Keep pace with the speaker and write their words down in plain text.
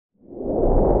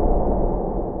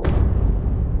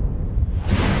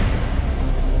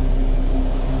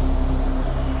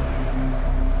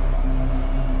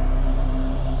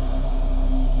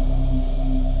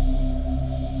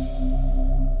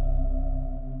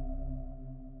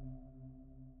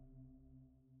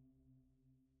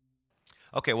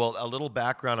Okay, well, a little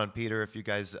background on Peter, if you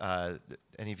guys,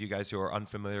 any of you guys who are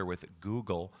unfamiliar with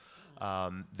Google.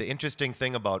 The interesting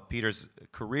thing about Peter's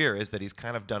career is that he's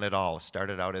kind of done it all.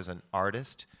 Started out as an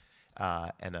artist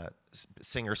and a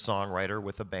singer-songwriter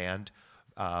with a band,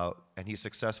 and he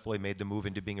successfully made the move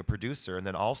into being a producer, and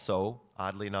then also,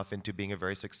 oddly enough, into being a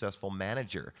very successful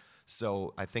manager.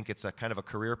 So I think it's a kind of a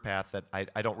career path that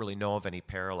I don't really know of any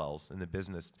parallels in the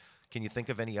business. Can you think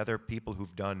of any other people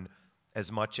who've done as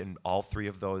much in all three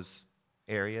of those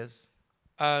areas?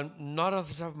 Not off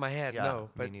the top of my head, Yeah, no.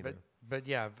 me neither. But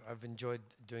yeah, I've enjoyed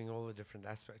doing all the different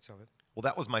aspects of it. Well,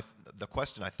 that was the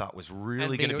question I thought was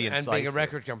really going to be incisive. And being a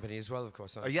record company as well, of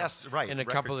course. Yes, right. In a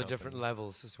couple of different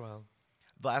levels as well.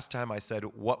 Last time I said,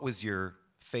 what was your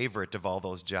favorite of all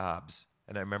those jobs?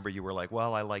 And I remember you were like,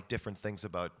 well, I like different things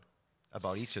about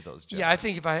each of those jobs. Yeah, I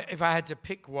think if I had to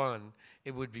pick one,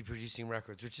 it would be producing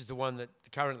records, which is the one that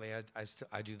currently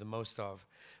I do the most of.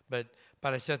 But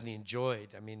I certainly enjoyed.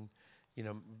 I mean, you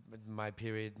know, my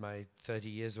period, my 30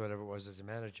 years, whatever it was as a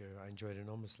manager, I enjoyed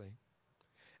enormously.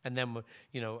 And then,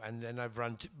 you know, and then I've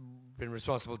been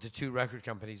responsible to 2 record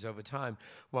companies over time.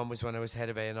 One was when I was head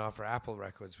of A&R for Apple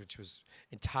Records, which was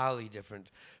entirely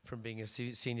different from being a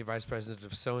senior vice president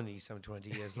of Sony some 20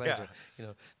 years later. You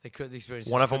know, the experience.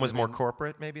 One of them was more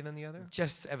corporate, maybe, than the other?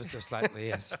 Just ever so slightly,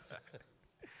 yes.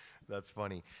 That's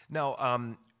funny.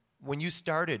 Now, when you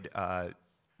started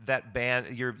that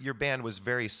band, your band was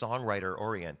very songwriter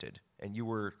oriented, and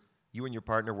you and your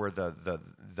partner were the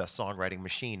songwriting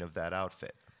machine of that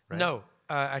outfit. Right? No,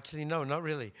 actually, no, not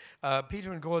really.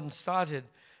 Peter and Gordon started,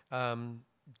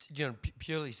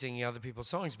 purely singing other people's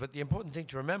songs. But the important thing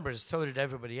to remember is so did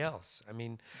everybody else. I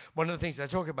mean, one of the things I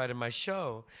talk about in my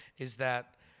show is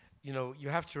that, you know, you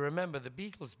have to remember the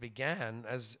Beatles began,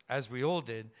 as we all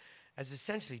did, as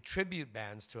essentially tribute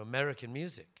bands to American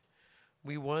music.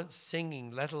 We weren't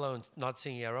singing, let alone not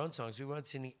singing our own songs. We weren't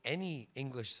singing any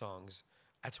English songs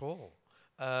at all.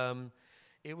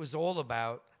 It was all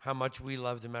about how much we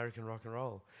loved American rock and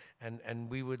roll,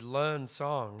 and we would learn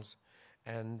songs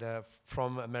and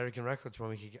from American records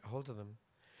when we could get hold of them.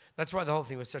 That's why the whole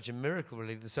thing was such a miracle,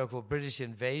 really. The so-called British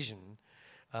invasion,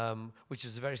 which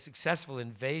was a very successful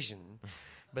invasion,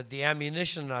 but the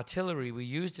ammunition and artillery we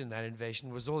used in that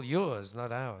invasion was all yours,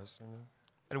 not ours. You know?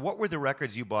 And what were the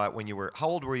records you bought when you were? How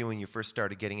old were you when you first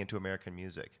started getting into American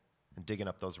music and digging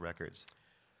up those records?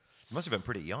 You must have been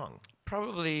pretty young.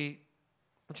 Probably.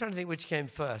 I'm trying to think which came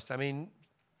first. I mean,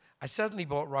 I certainly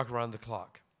bought Rock Around the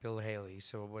Clock, Bill Haley,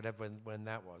 so whatever when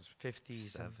that was,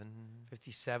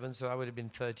 57, so I would have been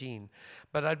 13.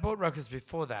 But I'd bought records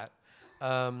before that.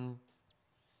 You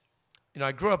know,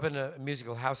 I grew up in a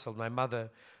musical household. My mother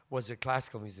was a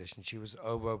classical musician. She was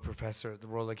oboe professor at the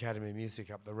Royal Academy of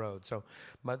Music up the road. So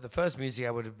the first music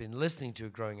I would have been listening to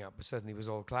growing up certainly was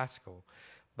all classical.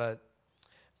 But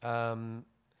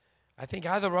I think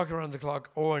either Rock Around the Clock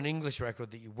or an English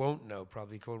record that you won't know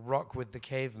probably called Rock with the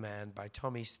Caveman by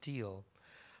Tommy Steele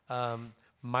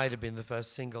might have been the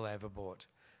first single I ever bought.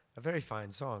 A very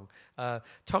fine song.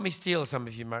 Tommy Steele, some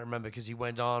of you might remember, because he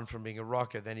went on from being a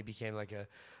rocker, then he became like a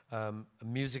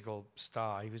musical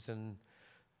star. He was in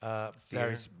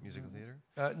musical theater?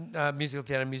 Musical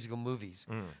theater, musical movies.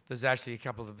 There's actually a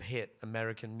couple of hit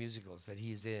American musicals that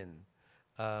he's in.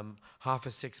 Half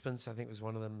a Sixpence, I think, was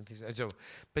one of them. So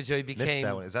he became. Missed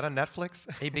that one. Is that on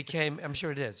Netflix? He became. I'm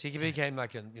sure it is. He became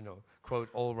like a quote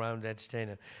all-round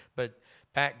entertainer. But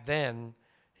back then,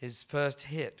 his first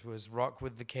hit was "Rock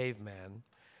with the Caveman,"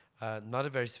 not a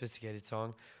very sophisticated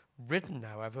song, written,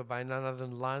 however, by none other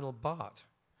than Lionel Bart,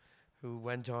 who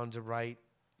went on to write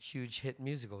huge hit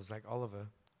musicals like Oliver.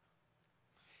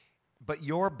 But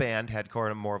your band had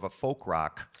kind of more of a folk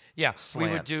rock. Yeah,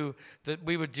 slant.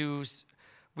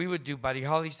 We would do Buddy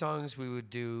Holly songs. We would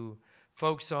do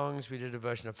folk songs. We did a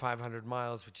version of 500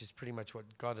 Miles, which is pretty much what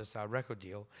got us our record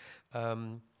deal.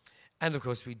 And, of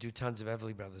course, we'd do tons of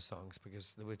Everly Brothers songs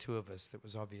because there were 2 of us. That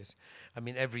was obvious. I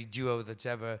mean, every duo that's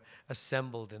ever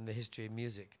assembled in the history of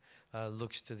music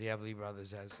looks to the Everly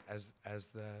Brothers as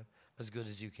good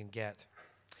as you can get.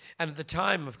 And at the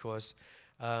time, of course,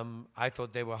 I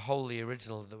thought they were wholly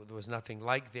original. There was nothing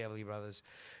like the Everly Brothers.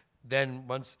 Then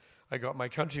once I got my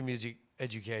country music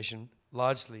education,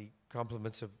 largely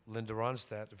compliments of Linda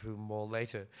Ronstadt, of whom more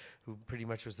later, who pretty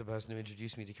much was the person who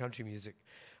introduced me to country music.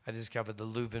 I discovered the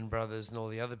Louvin Brothers and all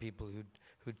the other people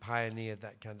who'd pioneered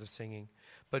that kind of singing.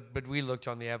 But we looked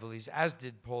on the Everlys, as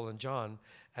did Paul and John,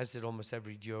 as did almost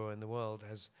every duo in the world,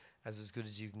 as good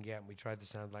as you can get, and we tried to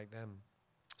sound like them.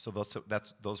 So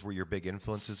those were your big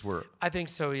influences, were? I think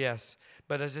so, yes.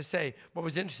 But as I say, what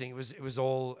was interesting, it was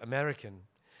all American.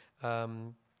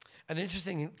 an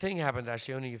interesting thing happened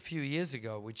actually only a few years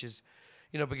ago, which is,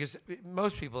 because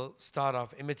most people start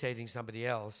off imitating somebody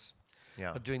else,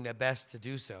 Yeah. or doing their best to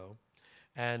do so.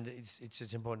 And it's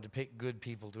just important to pick good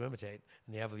people to imitate,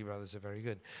 and the Everly Brothers are very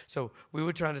good. So we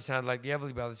were trying to sound like the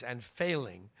Everly Brothers and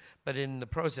failing, but in the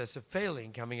process of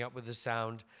failing, coming up with a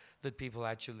sound that people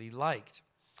actually liked.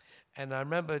 And I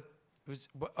remember it was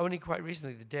only quite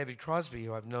recently that David Crosby,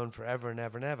 who I've known forever and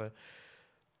ever and ever,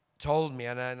 told me,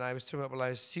 and I was talking about, well, I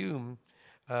assume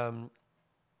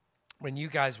when you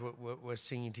guys were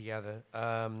singing together,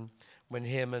 when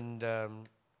him and...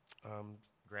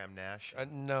 Graham Nash.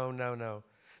 No.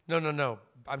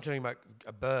 I'm talking about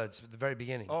Birds at the very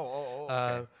beginning.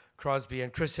 Okay. Crosby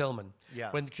and Chris Hillman.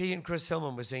 Yeah. When he and Chris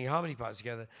Hillman were singing harmony parts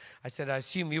together, I said, I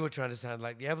assume you were trying to sound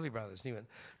like the Everly Brothers. And he went,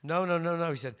 no.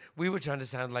 He said, we were trying to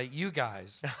sound like you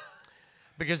guys.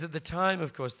 Because at the time,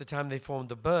 of course, the time they formed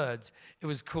the Birds, it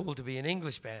was cool to be an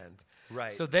English band. Right.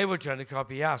 So they were trying to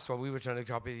copy us while we were trying to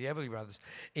copy the Everly Brothers.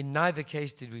 In neither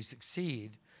case did we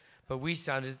succeed. But we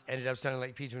ended up sounding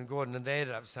like Peter and Gordon, and they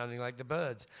ended up sounding like the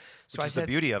Birds. So Which is the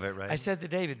beauty of it, right? I said to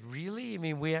David, really? I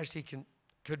mean, we actually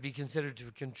could be considered to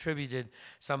have contributed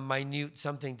some minute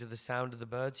something to the sound of the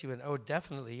Birds. He went, oh,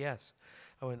 definitely, yes.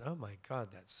 I went, oh, my God,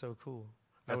 that's so cool.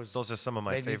 Those are some of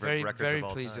my made me favorite records very of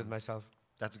all pleased time. with myself.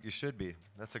 You should be.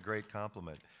 That's a great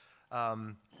compliment.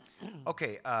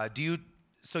 Okay, but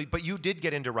you did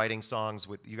get into writing songs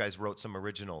you guys wrote some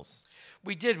originals.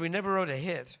 We did. We never wrote a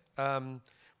hit.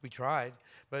 We tried,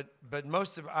 but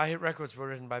most of our hit records were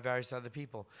written by various other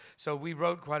people. So we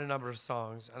wrote quite a number of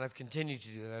songs, and I've continued to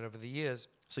do that over the years.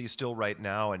 So you still write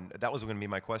now, and that was going to be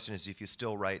my question, is if you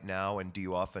still write now, and do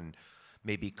you often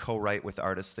maybe co-write with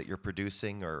artists that you're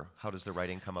producing, or how does the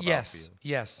writing come about for you?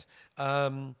 Yes.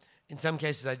 In some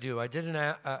cases I do. I did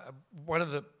one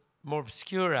of the more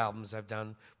obscure albums I've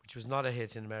done, which was not a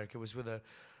hit in America, was with a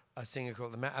singer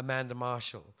called Amanda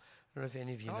Marshall. I don't know if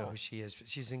any of you know who she is.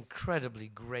 She's an incredibly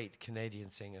great Canadian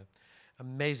singer,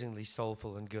 amazingly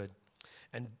soulful and good,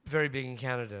 and very big in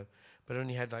Canada, but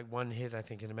only had like one hit, I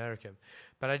think, in America.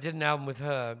 But I did an album with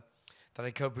her that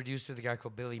I co-produced with a guy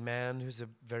called Billy Mann, who's a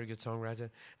very good songwriter,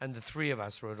 and the three of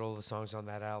us wrote all the songs on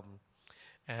that album.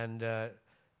 And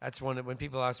that's one that when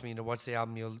people ask me, what's the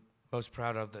album you're most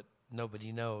proud of that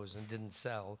nobody knows and didn't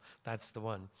sell, that's the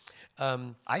one.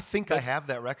 I think I have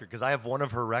that record, because I have one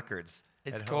of her records.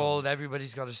 It's called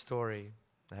Everybody's Got a Story.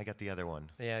 I got the other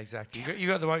one. Yeah, exactly. You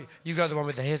got the one. You got the one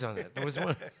with the hit on it. There was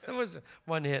one. There was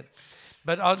one hit,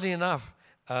 but oddly enough,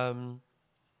 songwriting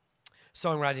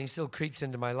still creeps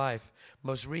into my life.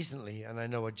 Most recently, and I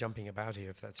know we're jumping about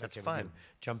here. If that's okay fine. with you,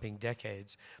 jumping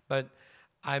decades. But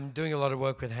I'm doing a lot of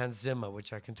work with Hans Zimmer,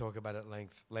 which I can talk about at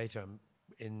length later.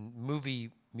 In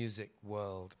movie music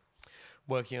world,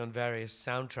 working on various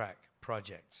soundtrack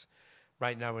projects.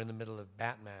 Right now we're in the middle of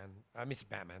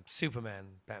Superman.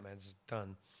 Batman's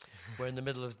done. We're in the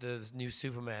middle of the new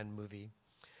Superman movie,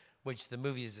 which the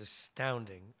movie is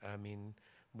astounding. I mean,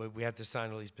 we had to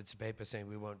sign all these bits of paper saying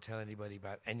we won't tell anybody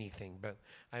about anything, but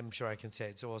I'm sure I can say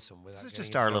it's awesome. This is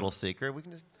just our little secret. We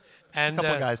can just a couple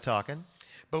of guys talking.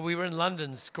 But we were in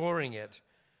London scoring it,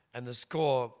 and the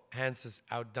score, Hans has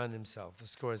outdone himself. The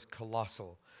score is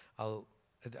colossal.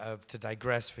 To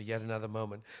digress for yet another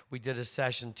moment, we did a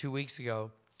session 2 weeks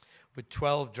ago with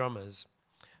 12 drummers,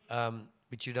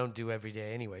 which you don't do every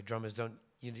day anyway. Drummers don't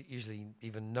usually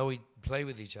even play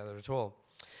with each other at all.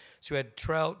 So we had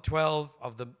 12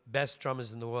 of the best drummers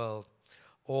in the world,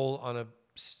 all on a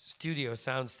studio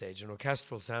soundstage, an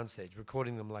orchestral soundstage,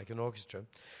 recording them like an orchestra.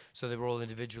 So they were all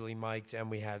individually mic'd, and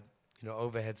we had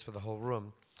overheads for the whole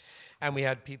room. And we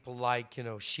had people like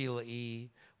Sheila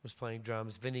E. was playing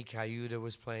drums. Vinny Cayuta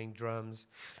was playing drums.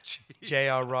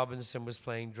 J.R. Robinson was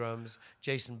playing drums.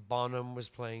 Jason Bonham was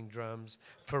playing drums.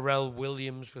 Pharrell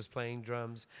Williams was playing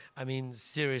drums. I mean,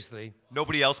 seriously.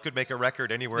 Nobody else could make a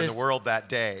record anywhere in the world that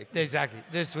day. Exactly.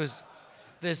 This was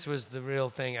the real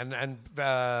thing. And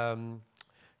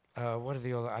what are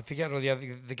the other? I forget all the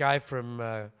other. The guy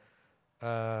from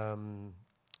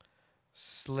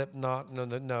Slipknot.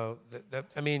 No.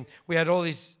 I mean, we had all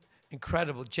these.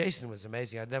 Incredible. Jason was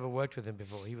amazing. I'd never worked with him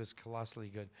before. He was colossally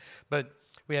good. But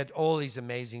we had all these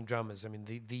amazing drummers. I mean,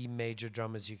 the major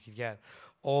drummers you could get,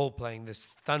 all playing this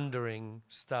thundering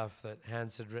stuff that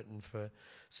Hans had written for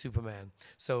Superman.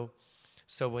 So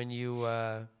when you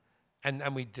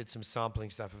and we did some sampling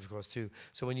stuff, of course, too.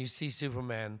 So when you see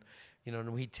Superman, and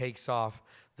when he takes off,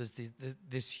 there's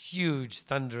this huge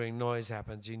thundering noise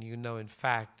happens, and in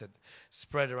fact, that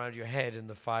spread around your head in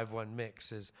the 5/1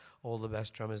 mix is all the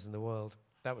best drummers in the world.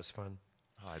 That was fun.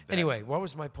 Oh, I bet. Anyway, what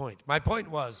was my point? My point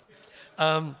was,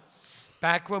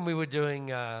 back when we were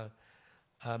doing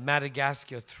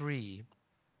Madagascar 3,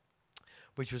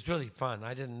 which was really fun.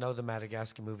 I didn't know the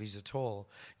Madagascar movies at all.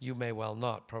 You may well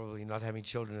not, probably not having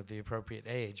children of the appropriate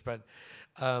age. But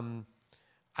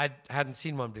I hadn't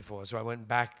seen one before, so I went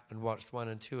back and watched 1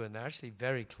 and 2, and they're actually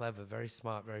very clever, very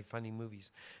smart, very funny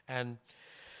movies. And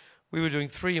we were doing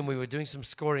 3, and we were doing some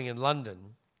scoring in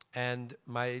London. And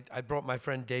I brought my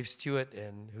friend Dave Stewart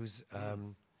in, who's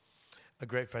a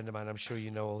great friend of mine. I'm sure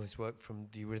you know all his work from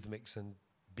the Eurythmics and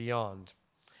beyond.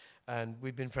 And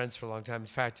we've been friends for a long time. In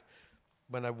fact,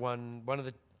 when I won, one of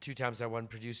the 2 times I won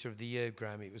Producer of the Year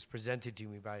Grammy, it was presented to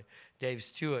me by Dave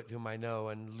Stewart, whom I know,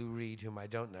 and Lou Reed, whom I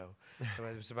don't know. So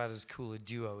it was about as cool a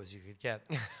duo as you could get.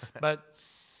 But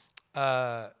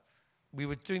we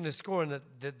were doing the score, and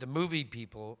the movie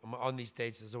people, on these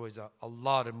dates, there's always a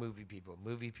lot of movie people.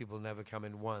 Movie people never come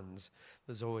in ones.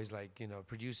 There's always, like, you know, a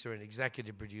producer, an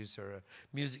executive producer, a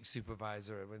music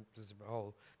supervisor. There's a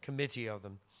whole committee of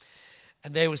them.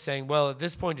 And they were saying, well, at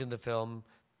this point in the film,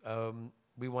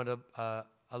 we want a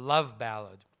love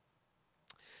ballad.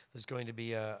 There's going to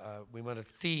be we want a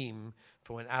theme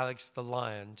for when Alex the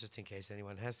lion, just in case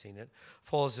anyone has seen it,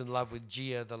 falls in love with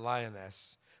Gia the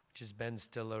lioness, which is Ben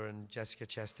Stiller and Jessica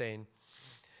Chastain.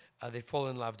 They fall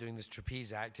in love doing this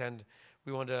trapeze act, and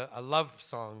we want a love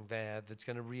song there that's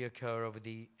going to reoccur over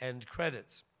the end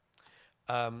credits.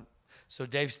 So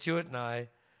Dave Stewart and I,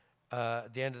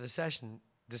 at the end of the session,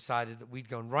 decided that we'd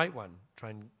go and write one, try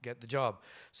and get the job.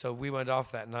 So we went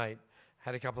off that night,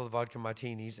 had a couple of vodka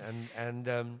martinis,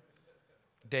 and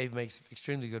Dave makes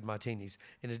extremely good martinis.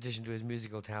 In addition to his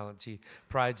musical talents, he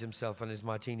prides himself on his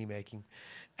martini making.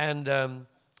 And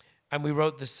we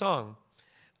wrote this song.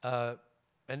 And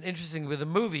interestingly, with a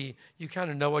movie, you kind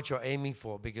of know what you're aiming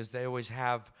for because they always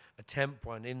have a temp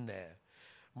one in there.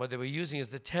 What they were using as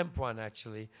the temp one,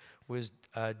 actually, was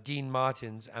Dean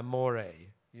Martin's Amore,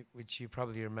 which you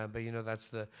probably remember. You know, that's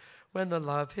the when the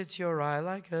love hits your eye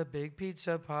like a big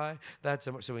pizza pie. That's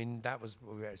so that was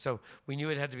what we were. So we knew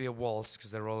it had to be a waltz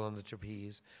because they're all on the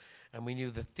trapeze, and we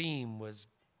knew the theme was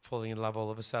falling in love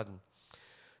all of a sudden.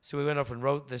 So we went off and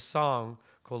wrote this song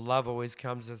called "Love Always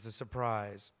Comes as a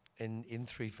Surprise" in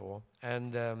 3/4,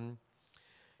 and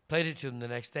played it to them the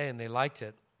next day, and they liked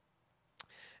it.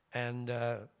 And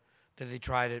then they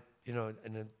tried it, you know,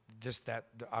 and just that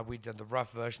we did the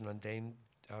rough version on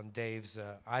Dave's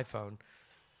iPhone.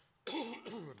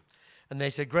 And they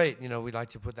said, great, you know, we'd like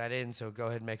to put that in, so go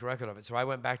ahead and make a record of it. So I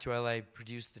went back to LA,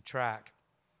 produced the track.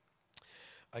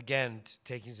 Again,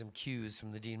 taking some cues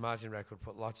from the Dean Martin record,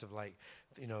 put lots of, like,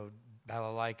 you know,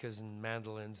 balalaikas and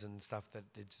mandolins and stuff that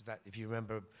if you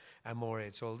remember Amore,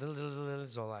 it's all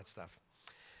that stuff.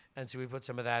 And so we put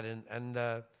some of that in, and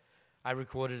I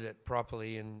recorded it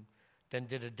properly and then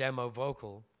did a demo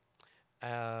vocal.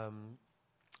 And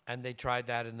they tried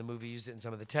that in the movie, used it in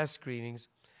some of the test screenings.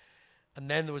 And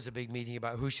then there was a big meeting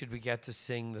about who should we get to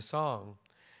sing the song.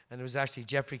 And it was actually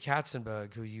Jeffrey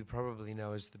Katzenberg, who you probably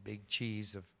know as the big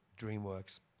cheese of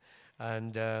DreamWorks.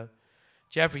 And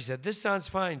Jeffrey said, this sounds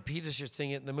fine. Peter should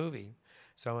sing it in the movie.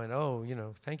 So I went, oh, you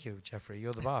know, thank you, Jeffrey.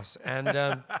 You're the boss.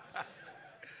 And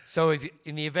so if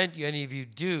in the event any of you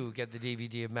do get the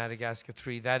DVD of Madagascar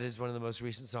 3, that is one of the most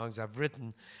recent songs I've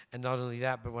written. And not only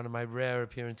that, but one of my rare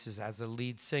appearances as a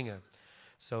lead singer.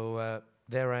 So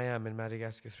there I am in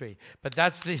Madagascar 3. But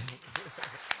that's the...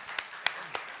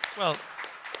 Well,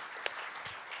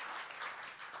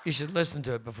 you should listen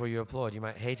to it before you applaud. You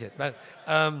might hate it.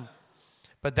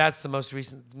 But that's the most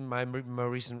recent, my more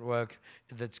recent work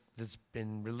that's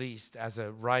been released as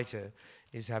a writer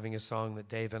is having a song that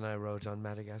Dave and I wrote on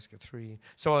Madagascar 3.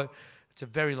 So it's a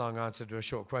very long answer to a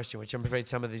short question, which I'm afraid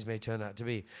some of these may turn out to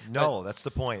be. No, that's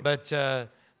the point. But so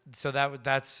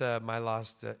that's my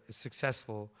last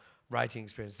successful writing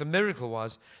experience. The miracle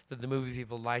was that the movie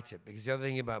people liked it, because the other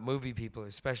thing about movie people,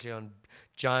 especially on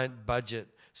giant budget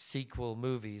sequel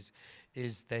movies,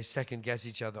 is they second guess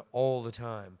each other all the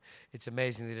time. It's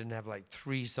amazing they didn't have like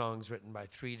 3 songs written by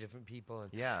 3 different people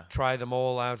and try them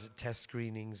all out at test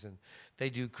screenings, and they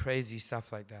do crazy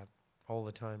stuff like that all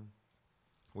the time.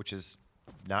 Which is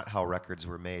not how records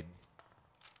were made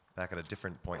back at a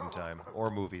different point in time, or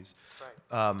movies.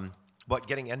 Right. But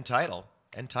getting end title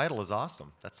is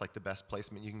awesome. That's like the best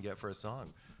placement you can get for a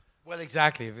song. Well,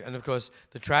 exactly, and of course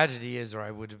the tragedy is, or I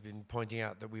would have been pointing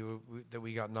out that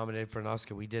we got nominated for an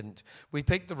Oscar. We didn't. We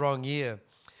picked the wrong year,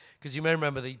 because you may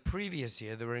remember the previous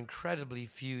year there were incredibly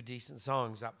few decent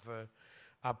songs up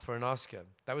for an Oscar.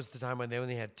 That was the time when they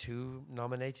only had 2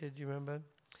 nominated. You remember?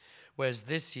 Whereas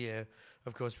this year,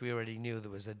 of course, we already knew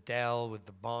there was Adele with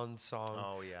the Bond song.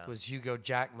 Oh yeah. There was Hugo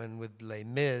Jackman with Les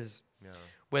Mis. Yeah.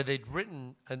 Where they'd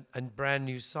written a brand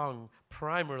new song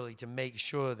primarily to make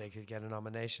sure they could get a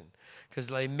nomination.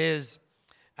 Because Les Mis,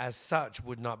 as such,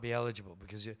 would not be eligible,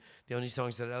 because the only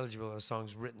songs that are eligible are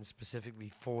songs written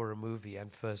specifically for a movie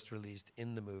and first released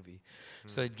in the movie.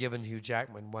 So they'd given Hugh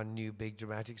Jackman one new big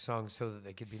dramatic song so that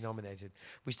they could be nominated.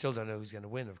 We still don't know who's going to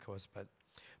win, of course, but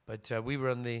we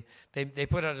were on the... They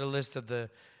put out a list of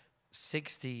the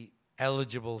 60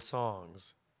 eligible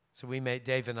songs. So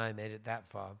Dave and I made it that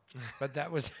far. But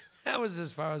that was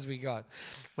as far as we got.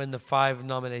 When the 5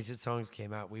 nominated songs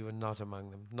came out, we were not among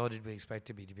them. Nor did we expect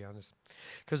to be honest.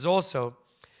 Because also,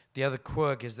 the other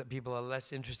quirk is that people are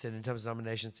less interested in terms of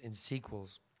nominations in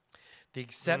sequels. The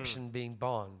exception being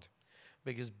Bond.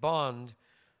 Because Bond,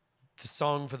 the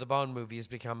song for the Bond movie has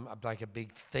become like a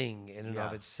big thing in and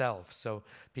of itself. So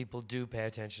people do pay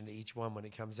attention to each one when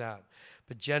it comes out.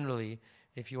 But generally,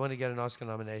 if you want to get an Oscar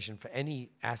nomination for any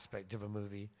aspect of a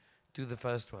movie, do the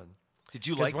first one. Did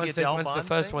you like the Adele Bond Once the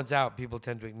first thing? one's out, people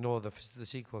tend to ignore the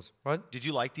sequels. What? Did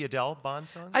you like the Adele Bond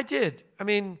song? I did. I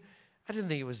mean, I didn't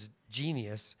think it was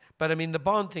genius. But, I mean, the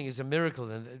Bond thing is a miracle.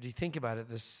 And if you think about it,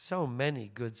 there's so many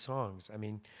good songs. I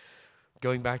mean,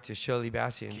 going back to Shirley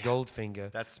Bassey and Goldfinger.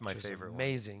 That's my favorite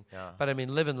amazing. one. Yeah. But, I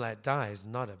mean, Live and Let Die is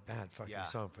not a bad fucking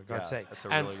song, for God's sake. That's a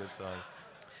really good song.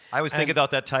 I was thinking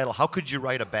about that title. How could you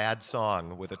write a bad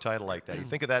song with a title like that? You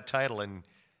think of that title and...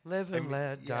 Live and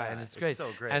Let Die, and it's great. It's so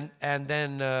great. And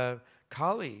then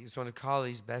Carly is one of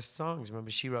Carly's best songs. Remember,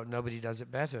 she wrote Nobody Does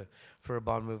It Better for a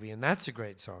Bond movie, and that's a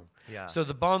great song. Yeah. So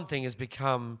the Bond thing has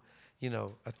become,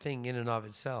 a thing in and of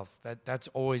itself. That's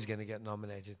always going to get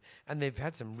nominated. And they've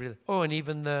had some really... Oh, and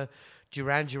even the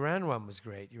Duran Duran one was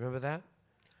great. You remember that?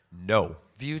 No.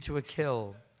 View to a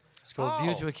Kill. It's called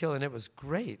View to a Kill, and it was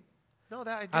great. No,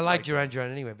 that I like Duran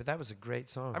Duran anyway, but that was a great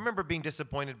song. I remember being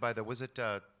disappointed by was it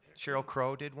Sheryl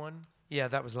Crow did one? Yeah,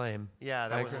 that was lame. Yeah,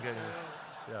 that wasn't good.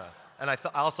 Yeah. And I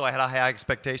had high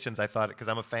expectations. I thought, because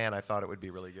I'm a fan, I thought it would be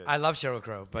really good. I love Sheryl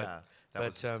Crow, but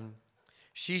yeah,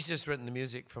 she's just written the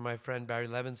music for my friend Barry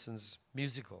Levinson's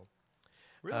musical.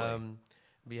 Really?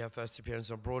 Be her first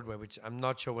appearance on Broadway, which I'm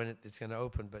not sure when it's going to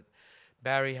open, but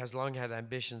Barry has long had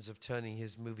ambitions of turning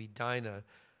his movie Dinah,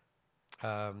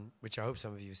 which I hope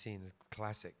some of you have seen, a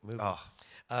classic movie.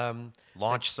 Oh.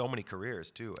 Launched so many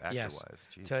careers, too, actor-wise.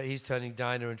 Yes. He's turning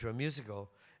Dinah into a musical,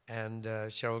 and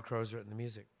Sheryl Crow's written the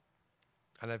music.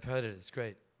 And I've heard it. It's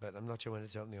great, but I'm not sure when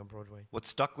it's opening on Broadway. What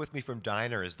stuck with me from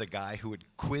Diner is the guy who would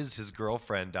quiz his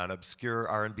girlfriend on obscure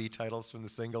R&B titles from the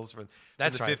singles from the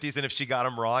 50s, and if she got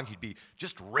them wrong, he'd be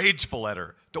just rageful at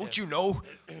her. Don't you know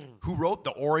who wrote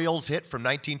the Orioles hit from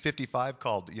 1955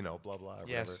 called, blah, blah, or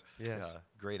yes, whatever. Yes. Yeah,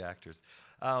 great actors.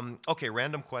 Okay,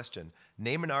 random question.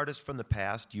 Name an artist from the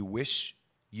past you wish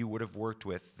you would have worked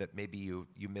with that maybe you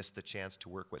missed the chance to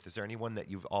work with. Is there anyone that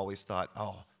you've always thought,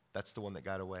 oh, that's the one that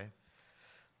got away?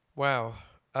 Wow.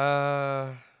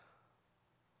 There's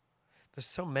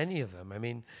so many of them. I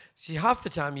mean, see, half the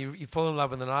time you fall in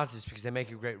love with an artist because they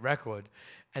make a great record,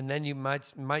 and then you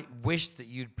might wish that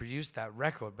you'd produced that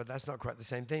record, but that's not quite the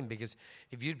same thing, because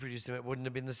if you'd produced them, it wouldn't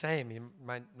have been the same. It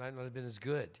might not have been as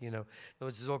good, In other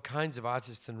words, there's all kinds of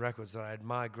artists and records that I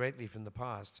admire greatly from the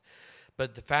past,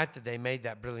 but the fact that they made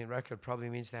that brilliant record probably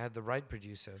means they had the right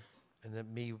producer, and that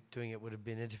me doing it would have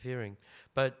been interfering.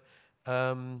 But...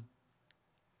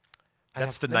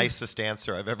 That's the nicest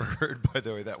answer I've ever heard, by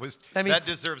the way. That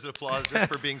deserves an applause just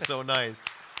for being so nice.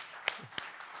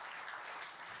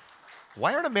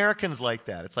 Why aren't Americans like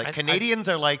that? It's like Canadians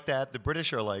are like that. The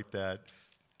British are like that.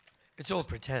 It's all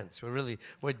pretense. We're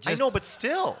just... I know, but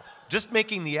still, just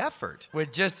making the effort. We're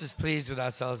just as pleased with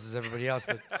ourselves as everybody else,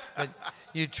 but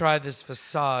you try this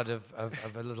facade of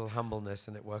a little humbleness,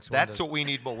 and it works wonders. That's what we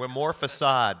need more. We're more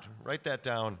facade. Write that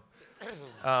down.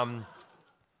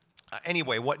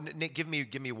 Anyway, give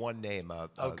me one name.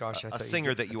 A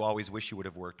singer that you always wish you would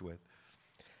have worked with.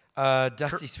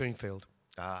 Dusty Springfield.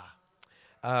 Ah.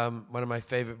 One of my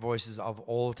favorite voices of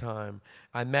all time.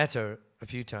 I met her a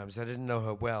few times. I didn't know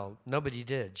her well. Nobody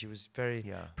did. She was very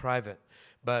private.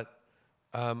 But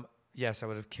yes, I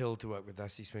would have killed to work with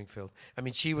Dusty Springfield. I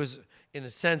mean, she was, in a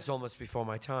sense, almost before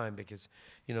my time, because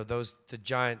the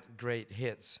giant great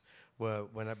hits were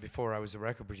before I was a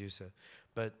record producer.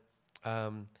 But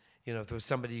if there was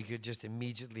somebody you could just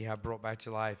immediately have brought back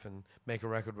to life and make a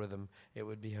record with them, it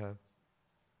would be her.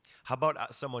 How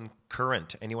about someone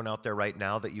current? Anyone out there right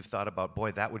now that you've thought about,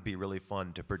 boy, that would be really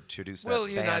fun to produce that band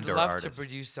or artist? Well, I'd love to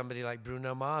produce somebody like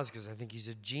Bruno Mars, because I think he's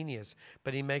a genius,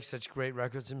 but he makes such great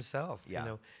records himself.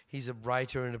 Yeah. He's a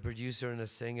writer and a producer and a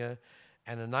singer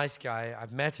and a nice guy.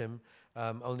 I've met him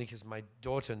only because my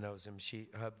daughter knows him.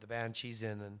 The band she's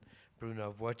in and Bruno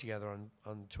have worked together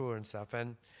on tour and stuff.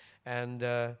 And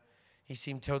he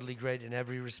seemed totally great in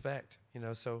every respect. You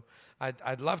know, so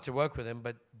I'd love to work with him,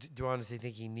 but do I honestly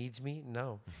think he needs me?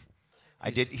 No. I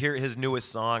did hear his newest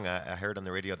song. I heard on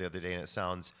the radio the other day, and it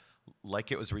sounds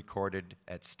like it was recorded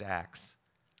at Stax.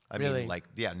 I Really? mean, like,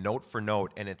 yeah, note for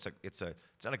note, and it's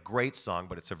not a great song,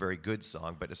 but it's a very good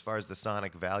song. But as far as the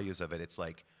sonic values of it, it's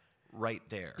like right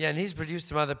there. Yeah, and he's produced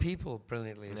some other people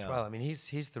brilliantly as Yeah. well. I mean,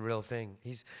 he's the real thing.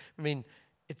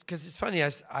 It's because it's funny.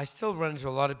 I still run into a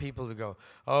lot of people who go,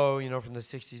 oh, you know, from the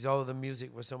 '60s, oh, the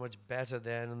music was so much better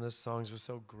then, and the songs were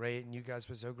so great, and you guys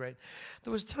were so great.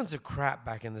 There was tons of crap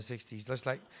back in the '60s,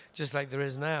 just like there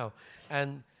is now.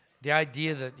 And the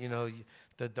idea that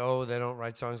that they don't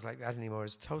write songs like that anymore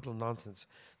is total nonsense.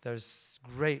 There's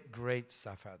great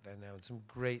stuff out there now, and some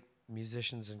great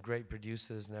musicians and great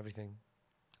producers and everything.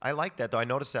 I like that, though. I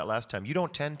noticed that last time. You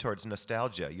don't tend towards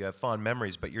nostalgia. You have fond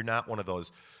memories, but you're not one of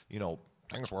those,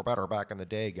 things were better back in the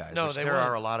day guys. No, which they there weren't.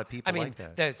 are a lot of people like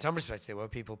that. In some respects, there were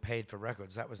people paid for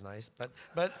records. That was nice,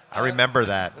 but I remember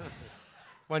that.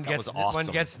 One That was awesome.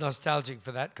 One gets nostalgic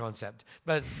for that concept.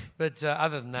 But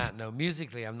other than that, no.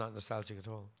 Musically, I'm not nostalgic at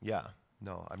all. Yeah.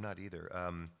 No, I'm not either.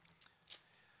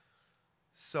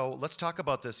 So let's talk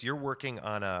about this. You're working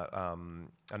on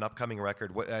an upcoming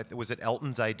record. Was it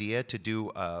Elton's idea to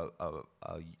do a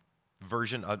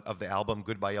version of the album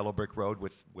 "Goodbye Yellow Brick Road"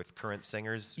 with current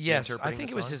singers? Yes, I interpreting think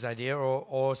the it was song? his idea,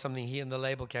 or something he and the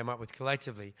label came up with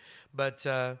collectively. But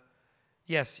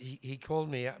yes, he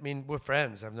called me. I mean, we're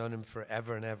friends. I've known him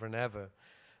forever and ever and ever.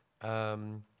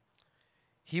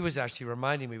 He was actually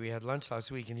reminding me. We had lunch last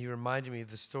week, and he reminded me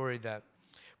of the story that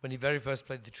when he very first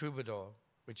played the Troubadour,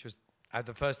 which was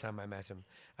the first time I met him.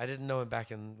 I didn't know him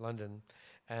back in London,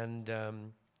 and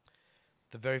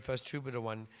the very first Troubadour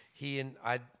one,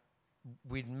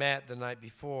 we'd met the night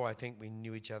before. I think we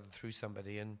knew each other through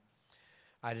somebody, and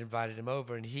I'd invited him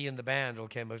over, and he and the band all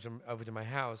came over to my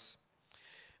house.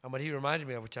 And what he reminded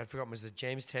me of, which I'd forgotten, was that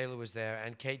James Taylor was there,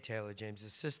 and Kate Taylor,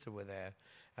 James's sister, were there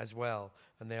as well,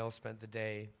 and they all spent the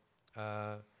day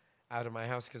out of my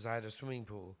house because I had a swimming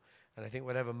pool. And I think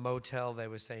whatever motel they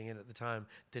were staying in at the time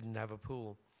didn't have a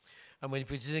pool. And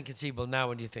which is inconceivable now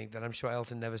when you think that I'm sure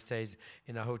Elton never stays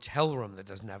in a hotel room that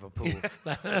doesn't have a pool,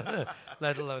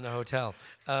 let alone a hotel.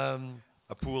 A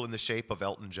pool in the shape of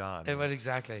Elton John. But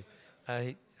exactly.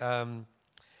 He called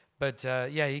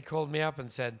me up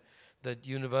and said that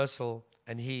Universal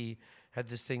and he had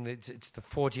this thing that it's the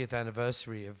 40th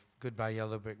anniversary of Goodbye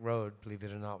Yellow Brick Road, believe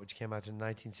it or not, which came out in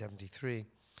 1973.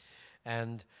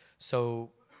 And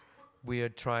so we're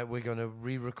going to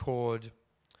re-record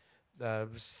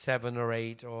 7 or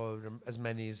 8 or as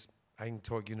many as I can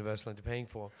talk Universal into paying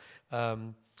for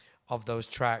of those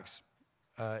tracks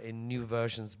in new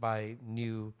versions by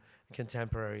new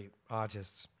contemporary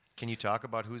artists. Can you talk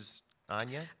about who's on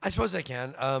yet? I suppose I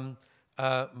can.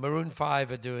 Maroon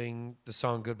 5 are doing the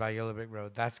song Goodbye Yellow Brick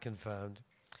Road. That's confirmed.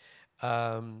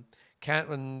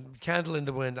 Candle in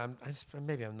the Wind,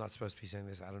 maybe I'm not supposed to be saying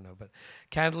this, I don't know, but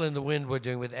Candle in the Wind we're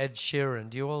doing with Ed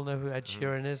Sheeran. Do you all know who Ed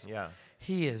Sheeran is? Yeah.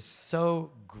 He is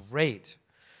so great.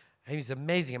 He's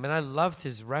amazing. I mean, I loved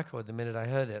his record the minute I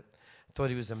heard it. I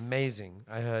thought he was amazing.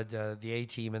 I heard the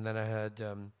A-Team, and then I heard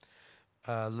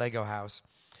Lego House.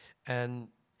 And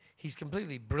he's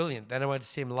completely brilliant. Then I went to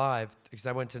see him live because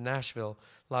I went to Nashville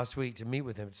last week to meet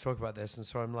with him to talk about this and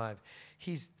saw him live.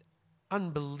 He's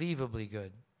unbelievably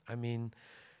good. I mean,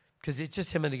 because it's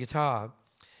just him and the guitar,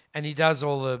 and he does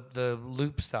all the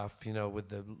loop stuff, with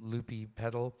the loopy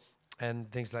pedal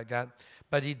and things like that.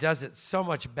 But he does it so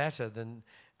much better than.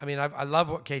 I mean, I love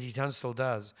what Katie Tunstall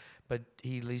does, but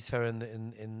he leaves her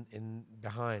in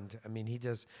behind. I mean, he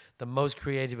does the most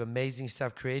creative, amazing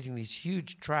stuff, creating these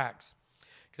huge tracks,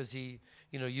 because he,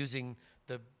 using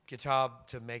the guitar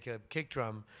to make a kick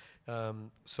drum.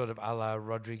 Sort of a la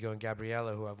Rodrigo and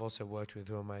Gabriela, who I've also worked with,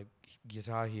 who are my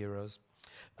guitar heroes.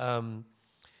 And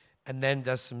then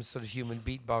does some sort of human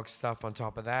beatbox stuff on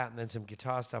top of that, and then some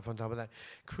guitar stuff on top of that.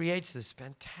 Creates this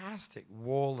fantastic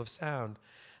wall of sound,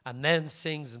 and then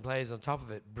sings and plays on top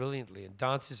of it brilliantly, and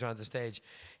dances around the stage,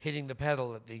 hitting the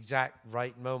pedal at the exact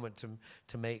right moment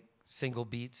to make single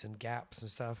beats and gaps and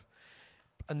stuff.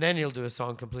 And then he'll do a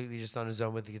song completely just on his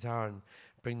own with the guitar and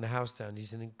bring the house down.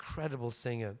 He's an incredible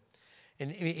singer.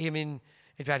 And I mean,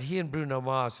 in fact, he and Bruno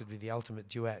Mars would be the ultimate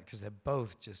duet because they're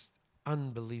both just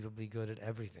unbelievably good at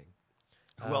everything.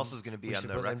 Who else is going to be on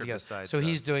the record besides? So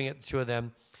he's doing it, the two of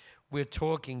them. We're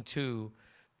talking to,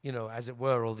 as it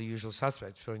were, all the usual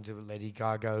suspects. Talking to Lady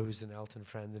Gaga, who's an Elton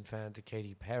friend and fan, to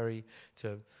Katy Perry,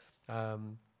 to,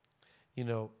 I'm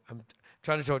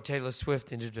trying to talk Taylor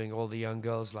Swift into doing All the Young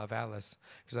Girls Love Alice,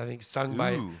 because I think sung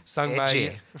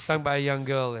by a young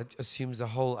girl, it assumes a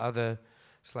whole other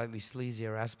slightly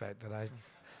sleazier aspect that I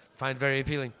find very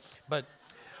appealing. But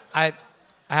I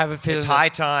have a feeling. It's high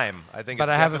time. I think. But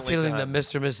it's I have a definitely feeling time. that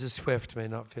Mr. and Mrs. Swift may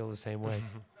not feel the same way.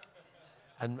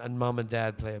 And Mom and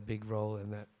Dad play a big role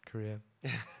in that career.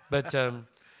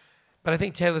 But I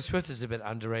think Taylor Swift is a bit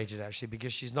underrated, actually,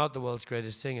 because she's not the world's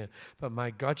greatest singer, but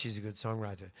my God, she's a good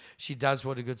songwriter. She does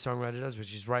what a good songwriter does,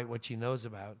 which is write what she knows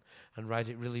about and write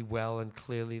it really well and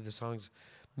clearly. The songs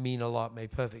mean a lot,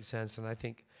 make perfect sense. And I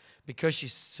think because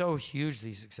she's so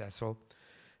hugely successful,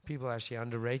 people actually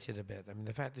underrate it a bit. I mean,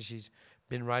 the fact that she's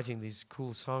been writing these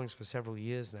cool songs for several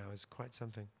years now is quite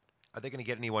something. Are they going to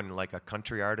get anyone like a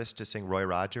country artist to sing Roy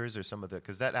Rogers or some of the?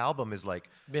 Because that album is like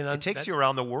it takes you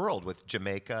around the world with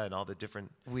Jamaica and all the different.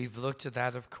 We've looked at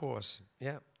that, of course.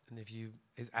 Yeah, and if you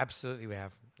absolutely we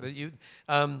have.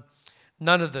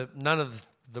 None of the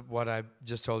what I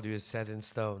just told you is set in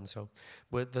stone. So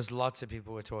there's lots of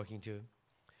people we're talking to.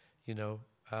 You know,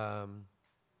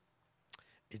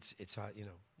 it's hard. You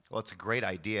know. Well, it's a great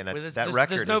idea, and Well, that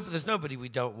record there's nobody we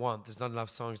don't want. There's not enough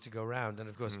songs to go around, and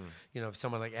of course, you know, if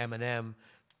someone like Eminem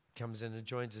comes in and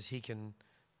joins us, he can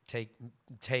take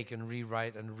and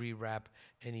rewrite and re-rap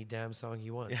any damn song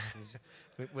he wants.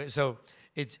 Yeah. So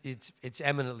it's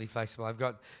eminently flexible. I've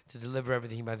got to deliver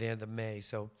everything by the end of May.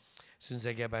 So as soon as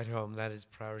I get back home, that is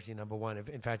priority number one.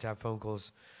 In fact, I have phone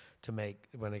calls to make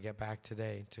when I get back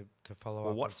today to follow up.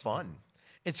 Well, what fun!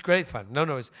 It's great fun. No,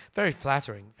 it's very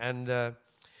flattering and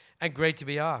great to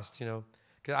be asked, you know,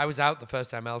 because I was out the first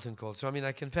time Elton called. So, I mean,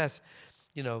 I confess,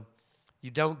 you know,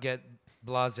 you don't get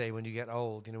blasé when you get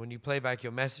old. You know, when you play back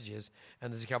your messages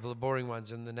and there's a couple of boring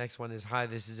ones and the next one is, hi,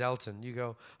 this is Elton. You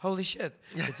go, holy shit,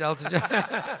 it's Elton.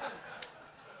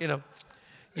 You know,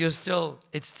 it's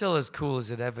still as cool as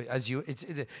you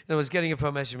know, as getting a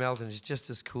phone message from Elton is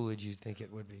just as cool as you think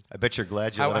it would be. I bet you're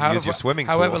glad you let him use your swimming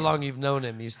pool. However long you've known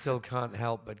him, you still can't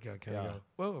help but go,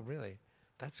 whoa, really?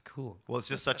 That's cool. Well, it's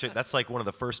just that's like one of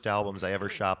the first albums I ever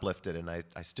shoplifted, and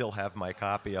I still have my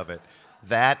copy of it.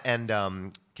 That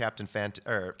and Captain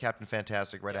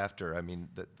Fantastic right after. I mean,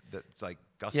 it's like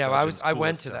Gus. Yeah, well, I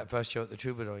went to that first show at the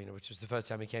Troubadour, you know, which was the first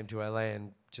time he came to LA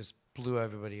and just blew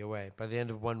everybody away. By the end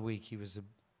of 1 week, he was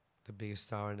the biggest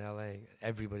star in LA.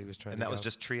 Everybody was trying. And to that was go.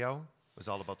 just trio. It was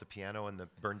all about the piano and the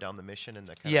burn down the mission and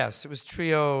the. Yes, it was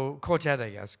trio quartet,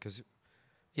 I guess, because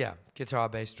guitar,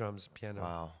 bass, drums, piano.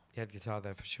 Wow. He had guitar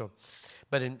there for sure.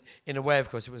 But in a way, of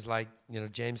course, it was like, you know,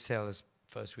 James Taylor's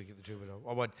first week at the Troubadour,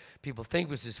 or what people think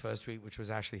was his first week, which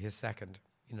was actually his second.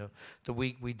 You know, the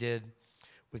week we did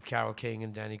with Carole King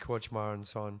and Danny Korchmar and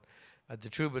so on at the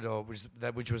Troubadour,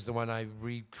 which was the one I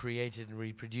recreated and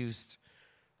reproduced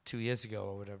 2 years ago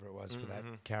or whatever it was for that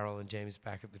Carole and James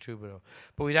back at the Troubadour.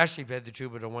 But we'd actually played the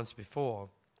Troubadour once before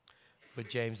with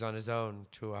James on his own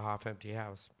to a half-empty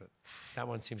house. But that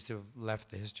one seems to have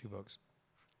left the history books.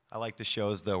 I like the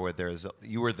shows, though, where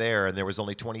you were there and there was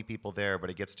only 20 people there, but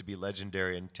it gets to be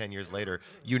legendary, and 10 years later,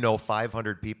 you know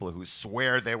 500 people who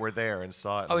swear they were there and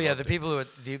saw it. Oh, yeah, the people who were,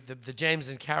 the James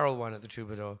and Carole one at the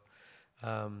Troubadour,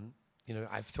 you know,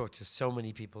 I've talked to so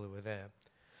many people who were there.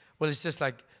 Well, it's just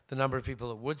like the number of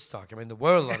people at Woodstock. I mean, there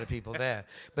were a lot of people there,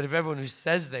 but if everyone who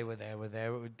says they were there,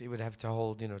 it would have to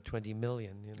hold, you know, 20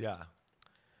 million. You know? Yeah.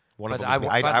 One of them was me.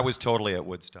 I was totally at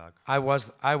Woodstock. I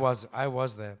was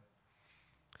there.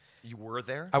 You were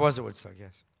there? I was at Woodstock,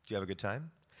 yes. Did you have a good time?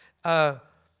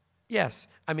 Yes.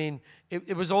 I mean,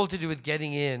 it was all to do with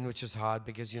getting in, which was hard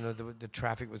because, you know, the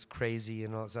traffic was crazy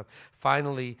and all that stuff.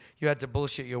 Finally, you had to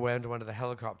bullshit your way into one of the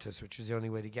helicopters, which was the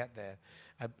only way to get there.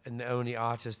 And the only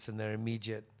artists in their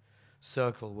immediate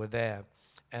circle were there.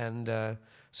 And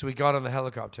so we got on the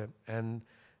helicopter, and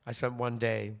I spent one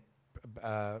day...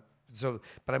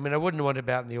 but I mean, I wouldn't want to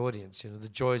be out in the audience. You know, the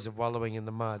joys of wallowing in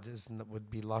the mud would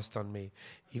be lost on me,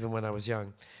 even when I was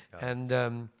young. Yeah.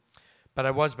 And but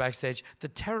I was backstage. The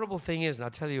terrible thing is, and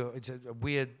I'll tell you, it's a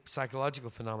weird psychological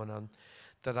phenomenon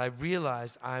that I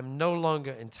realized I'm no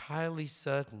longer entirely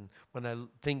certain when I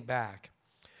think back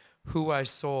who I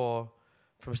saw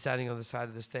from standing on the side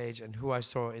of the stage and who I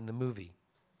saw in the movie.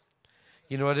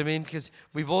 You know what I mean? Because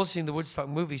we've all seen the Woodstock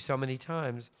movie so many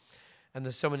times, and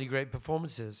there's so many great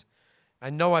performances. I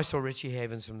know I saw Richie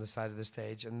Havens from the side of the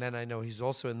stage, and then I know he's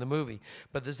also in the movie.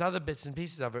 But there's other bits and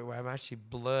pieces of it where I'm actually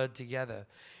blurred together.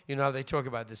 You know, they talk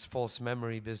about this false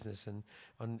memory business and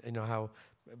you know, how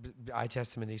eye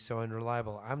testimony is so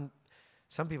unreliable.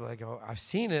 Some people, I go, I've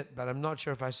seen it, but I'm not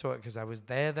sure if I saw it because I was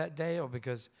there that day or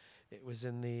because it was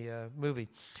in the movie.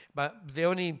 But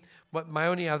my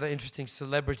only other interesting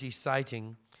celebrity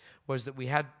sighting was that we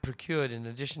had procured, in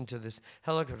addition to this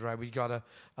helicopter ride, we got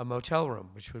a motel room,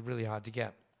 which was really hard to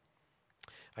get.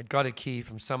 I'd got a key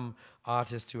from some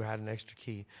artist who had an extra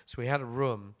key. So we had a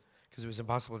room because it was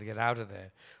impossible to get out of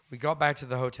there. We got back to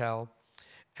the hotel,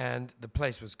 and the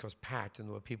place was, of course, packed, and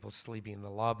there were people sleeping in the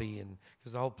lobby, and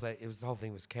because the whole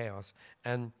thing was chaos.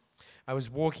 And I was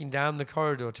walking down the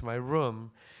corridor to my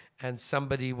room, and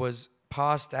somebody was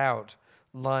passed out,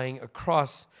 lying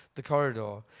across the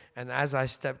corridor. And as I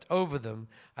stepped over them,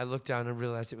 I looked down and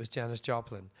realized it was Janis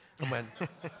Joplin, and went,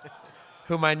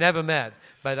 whom I never met,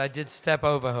 but I did step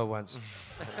over her once.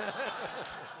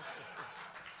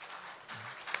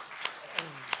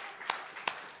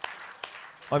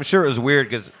 I'm sure it was weird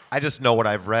because I just know what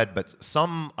I've read, but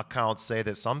some accounts say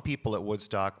that some people at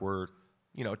Woodstock were,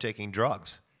 taking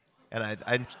drugs.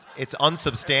 And it's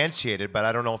unsubstantiated, but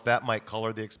I don't know if that might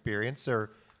color the experience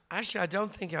or... Actually, I don't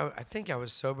think I think I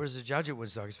was sober as a judge at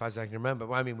Woodstock, as far as I can remember.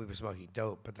 Well, I mean, we were smoking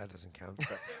dope, but that doesn't count.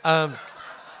 But,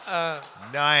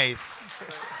 nice.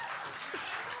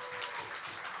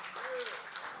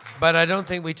 But I don't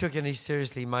think we took any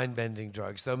seriously mind-bending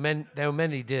drugs, though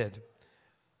many did.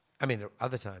 I mean,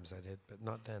 other times I did, but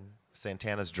not then.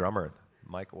 Santana's drummer,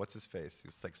 Michael, what's his face? He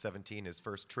was like 17, his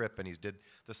first trip, and he's did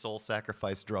the Soul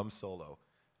Sacrifice drum solo.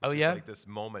 Oh, yeah? Like this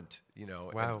moment,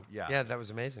 Wow. And, yeah, that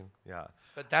was amazing. Yeah.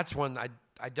 But that's one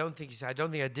I don't think I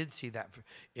did see that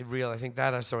in real. I think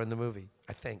that I saw in the movie.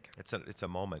 I think It's a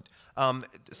moment.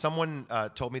 Someone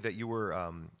told me that you were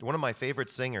one of my favorite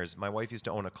singers. My wife used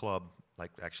to own a club, like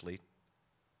actually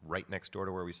right next door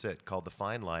to where we sit, called The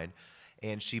Fine Line,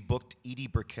 and she booked Edie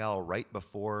Brickell right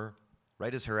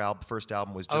as her first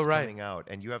album was just coming out.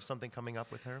 And you have something coming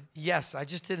up with her? Yes, I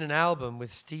just did an album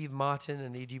with Steve Martin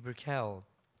and Edie Brickell.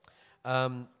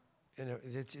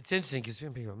 It's interesting because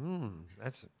people go,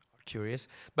 that's curious.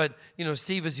 But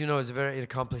Steve, as you know, is a very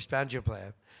accomplished banjo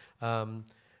player, a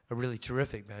really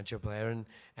terrific banjo player,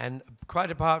 and quite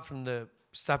apart from the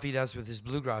stuff he does with his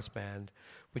bluegrass band,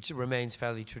 which remains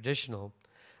fairly traditional,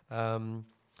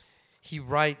 he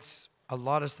writes a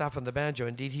lot of stuff on the banjo.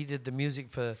 Indeed, he did the music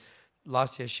for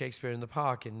last year's Shakespeare in the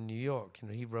Park in New York.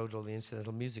 He wrote all the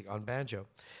incidental music on banjo,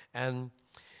 and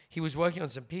he was working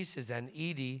on some pieces, and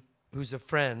Edie, who's a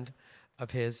friend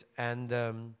of his, and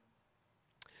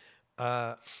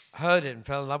heard it and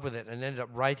fell in love with it and ended up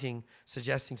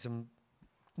suggesting some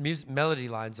melody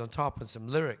lines on top and some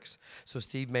lyrics. So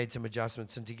Steve made some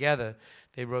adjustments, and together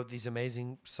they wrote these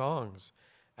amazing songs.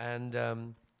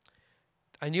 And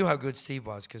I knew how good Steve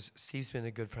was because Steve's been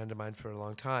a good friend of mine for a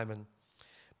long time.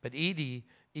 But Edie,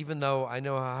 even though I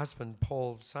know her husband,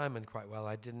 Paul Simon, quite well,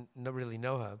 I didn't really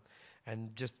know her,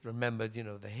 and just remembered,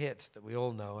 the hit that we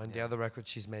all know and the other records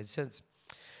she's made since.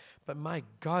 But my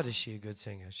God, is she a good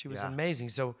singer. She was amazing.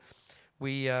 So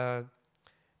we,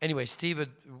 anyway,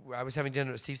 I was having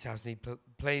dinner at Steve's house, and he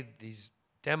played these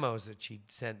demos that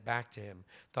she'd sent back to him.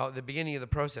 The beginning of the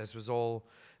process was all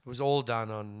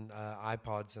done on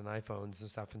iPods and iPhones and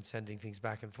stuff, and sending things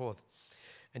back and forth.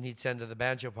 And he'd send her the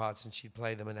banjo parts, and she'd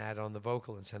play them and add on the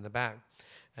vocal and send them back.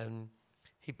 And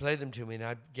he played them to me, and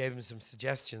I gave him some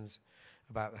suggestions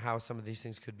about how some of these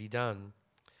things could be done,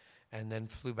 and then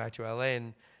flew back to LA.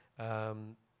 And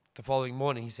the following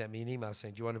morning, he sent me an email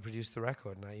saying, "Do you want to produce the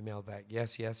record?" And I emailed back,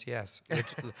 "Yes, yes, yes."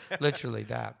 Literally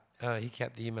that. He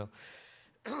kept the email.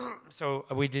 So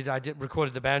I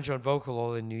recorded the banjo and vocal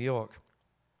all in New York,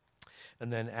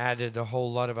 and then added a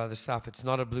whole lot of other stuff. It's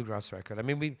not a bluegrass record. I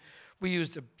mean, we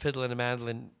used a fiddle and a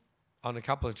mandolin on a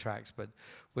couple of tracks, but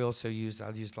we also I used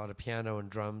a lot of piano and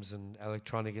drums and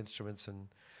electronic instruments and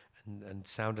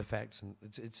sound effects, and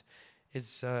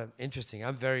it's interesting.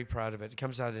 I'm very proud of it. It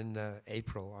comes out in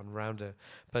April on Rounder,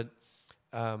 but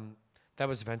that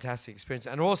was a fantastic experience.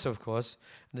 And also, of course,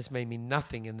 and this may mean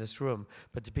nothing in this room,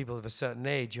 but to people of a certain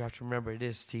age, you have to remember it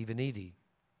is Steve and Edie.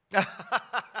 Oh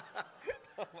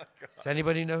my God. Does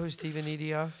anybody know who Steve and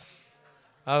Edie are?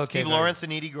 Oh, okay, Steve Lawrence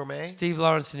and Edie Gourmet? Steve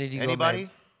Lawrence and Edie Gourmet. Anybody?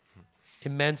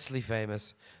 Immensely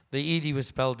famous. The Edie was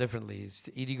spelled differently.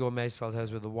 Edie Gourmet spelled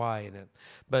hers with a Y in it.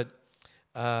 But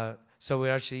so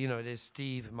we're actually, it is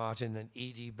Steve Martin and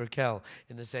Edie Brickell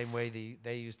in the same way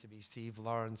they used to be Steve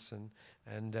Lawrence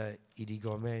and Edie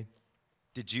Gourmet.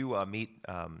 Did you meet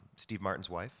Steve Martin's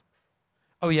wife?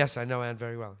 Oh, yes, I know Anne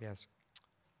very well, yes.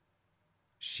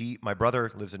 My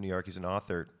brother lives in New York. He's an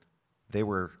author. They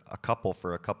were a couple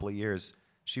for a couple of years.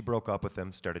 She broke up with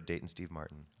him, started dating Steve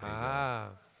Martin.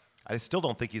 I still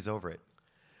don't think he's over it.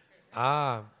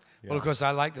 Yeah. Well, of course,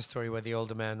 I like the story where the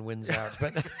older man wins out,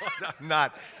 but I'm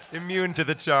not immune to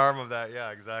the charm of that.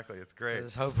 Yeah, exactly. It's great.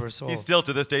 There's hope for us all. He's still,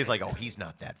 to this day, he's like, "Oh, he's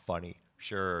not that funny."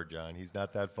 Sure, John, he's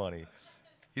not that funny.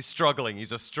 He's struggling.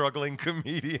 He's a struggling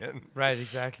comedian. Right,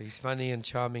 exactly. He's funny and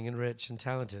charming and rich and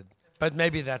talented. But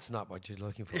maybe that's not what you're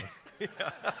looking for.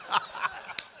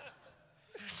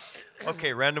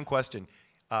 Okay, random question.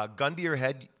 Gun to your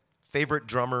head, favorite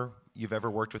drummer you've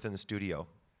ever worked with in the studio?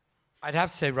 I'd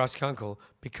have to say Russ Kunkel,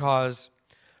 because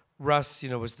Russ,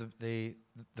 was the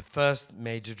first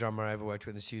major drummer I ever worked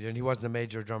with in the studio, and he wasn't a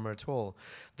major drummer at all.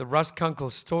 The Russ Kunkel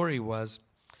story was,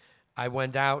 I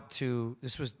went out to,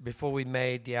 this was before we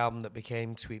made the album that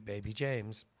became Sweet Baby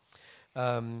James.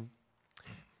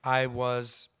 I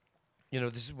was,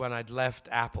 this is when I'd left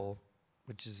Apple,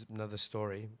 which is another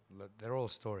story. They're all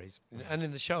stories. And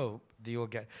in the show, you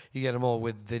get them all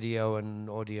with video and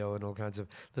audio and all kinds of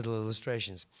little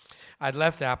illustrations. I'd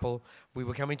left Apple. We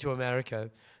were coming to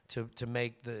America to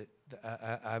make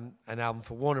an album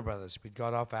for Warner Brothers. We'd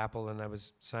got off Apple, and I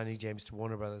was signing James to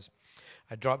Warner Brothers.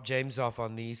 I dropped James off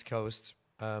on the East Coast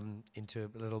into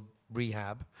a little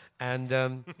rehab,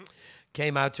 and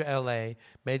came out to L.A.,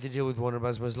 made the deal with Warner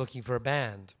Brothers, was looking for a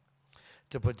band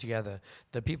to put together.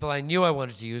 The people I knew I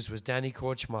wanted to use was Danny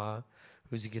Korchmar,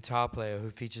 who's a guitar player who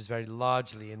features very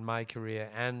largely in my career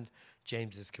and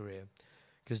James's career.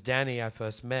 Because Danny I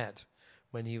first met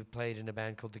when he played in a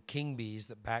band called the King Bees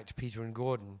that backed Peter and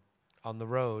Gordon on the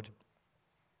road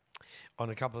on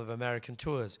a couple of American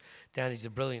tours. Danny's a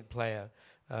brilliant player.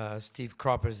 Steve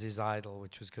Cropper's his idol,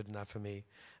 which was good enough for me.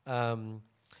 And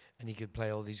he could play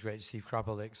all these great Steve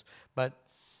Cropper licks.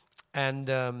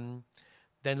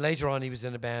 Then later on, he was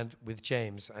in a band with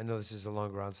James. I know this is a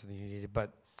longer answer than you needed,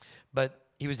 but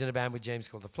he was in a band with James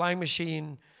called The Flying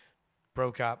Machine,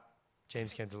 broke up.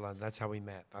 James came to London. That's how we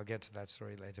met. I'll get to that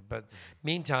story later. But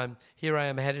meantime, here I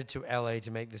am headed to L.A.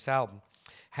 to make this album.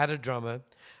 Had a drummer.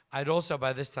 I'd also,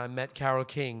 by this time, met Carole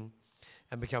King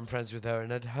and become friends with her,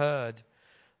 and had heard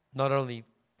not only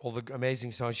all the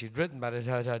amazing songs she'd written, but I'd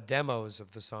heard her demos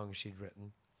of the songs she'd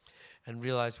written, and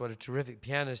realized what a terrific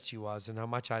pianist she was and how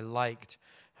much I liked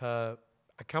her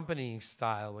accompanying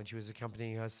style when she was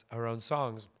accompanying her own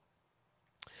songs.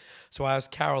 So I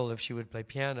asked Carole if she would play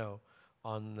piano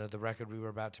on the record we were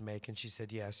about to make, and she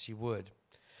said yes, she would.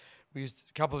 We used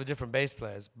a couple of different bass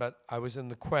players, but I was in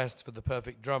the quest for the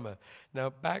perfect drummer. Now,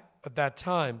 back at that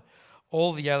time,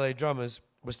 all the LA drummers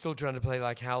were still trying to play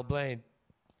like Hal Blaine.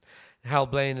 Hal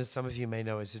Blaine, as some of you may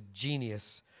know, is a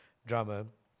genius drummer.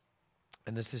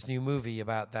 And there's this new movie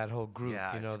about that whole group,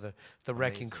 the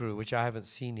Wrecking Crew, which I haven't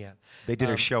seen yet. They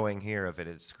did a showing here of it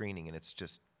at screening, and it's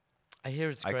just... I hear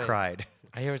it's great. I cried.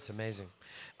 I hear it's amazing.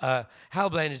 Hal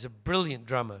Blaine is a brilliant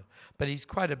drummer, but he's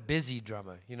quite a busy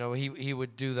drummer. He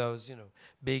would do those,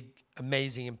 big,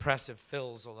 amazing, impressive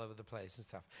fills all over the place and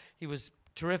stuff. He was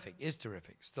terrific, is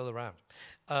terrific, still around.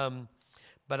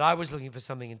 But I was looking for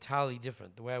something entirely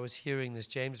different. The way I was hearing this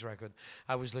James record,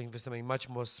 I was looking for something much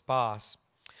more sparse.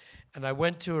 And I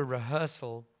went to a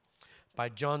rehearsal by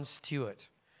Jon Stewart.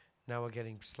 Now we're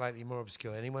getting slightly more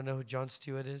obscure. Anyone know who Jon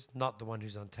Stewart is? Not the one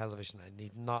who's on television, I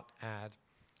need not add.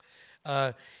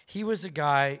 He was a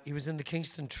guy, he was in the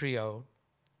Kingston Trio,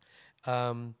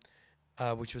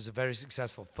 which was a very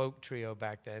successful folk trio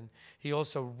back then. He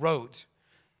also wrote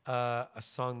a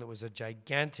song that was a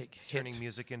gigantic hit. Turning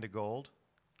Music into Gold?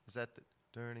 Is that the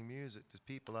turning music? There's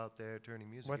people out there turning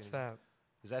music What's into that?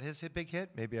 Is that his big hit?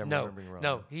 Maybe I'm remembering wrong.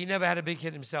 No, he never had a big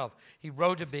hit himself. He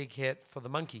wrote a big hit for the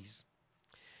Monkees.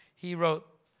 He wrote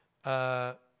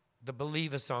the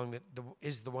Believer song that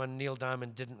is the one Neil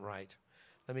Diamond didn't write.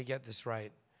 Let me get this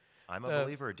right. I'm a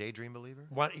Believer, a Daydream Believer?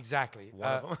 Exactly. One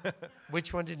of them?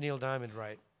 Which one did Neil Diamond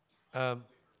write?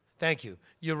 Thank you.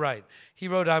 You're right. He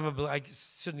wrote I'm a Believer. I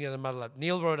shouldn't get the muddle up.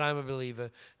 Neil wrote I'm a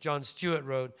Believer. Jon Stewart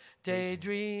wrote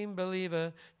Daydream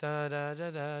Believer. Da da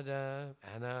da da da.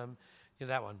 And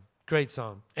that one. Great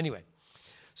song. Anyway,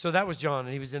 so that was John,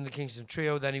 and he was in the Kingston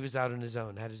Trio. Then he was out on his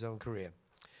own, had his own career.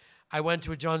 I went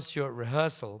to a Jon Stewart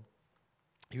rehearsal.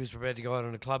 He was prepared to go out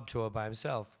on a club tour by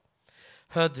himself.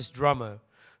 Heard this drummer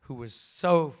who was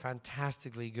so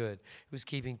fantastically good. He was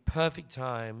keeping perfect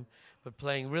time, but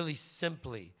playing really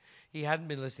simply. He hadn't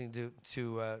been listening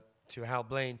to Hal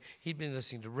Blaine. He'd been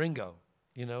listening to Ringo,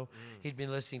 He'd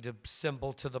been listening to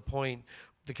simple, to the point,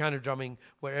 the kind of drumming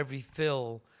where every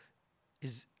fill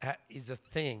is a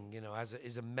thing,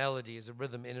 is a melody, is a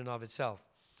rhythm in and of itself.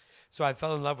 So I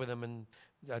fell in love with him, and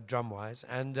drum-wise,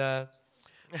 and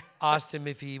asked him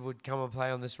if he would come and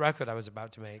play on this record I was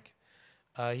about to make.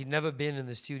 He'd never been in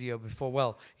the studio before.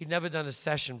 Well, he'd never done a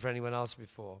session for anyone else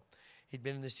before. He'd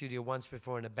been in the studio once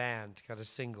before in a band, got a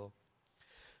single.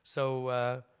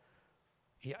 So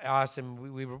he asked him,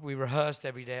 we rehearsed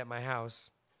every day at my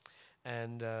house,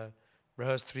 and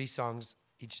rehearsed 3 songs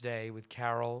each day with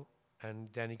Carole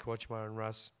and Danny Korchmar and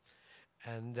Russ,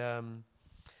 and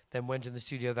then went in the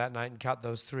studio that night and cut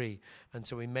those 3. And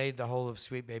so we made the whole of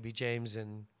Sweet Baby James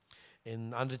in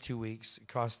under 2 weeks. It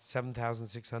cost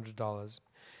 $7,600.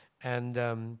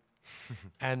 and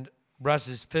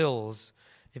Russ's fills.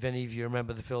 If any of you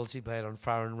remember the fills he played on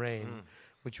Fire and Rain,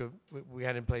 which we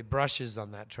had him play brushes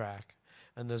on that track,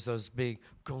 and there's those big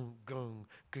gong gong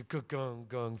gong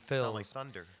gong fills. Sound like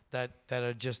thunder. That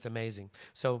are just amazing.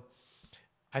 So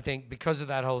I think because of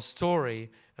that whole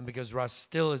story, and because Russ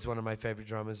still is one of my favorite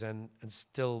drummers and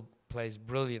still plays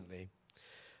brilliantly.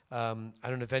 I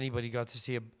don't know if anybody got to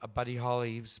see a Buddy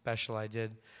Holly special I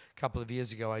did a couple of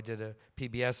years ago. I did a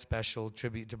PBS special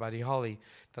tribute to Buddy Holly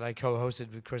that I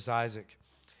co-hosted with Chris Isaac.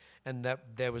 And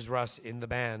that there was Russ in the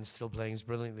band, still playing as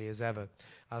brilliantly as ever.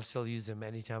 I'll still use him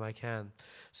anytime I can.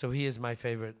 So he is my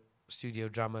favorite studio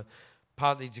drummer,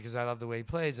 partly because I love the way he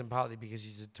plays, and partly because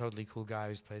he's a totally cool guy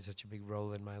who's played such a big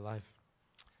role in my life.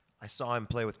 I saw him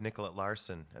play with Nicolette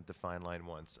Larson at the Fine Line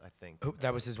once, I think. Oh,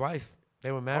 that was his wife.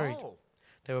 They were married. Oh.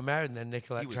 They were married, and then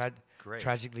Nicolette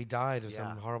tragically died of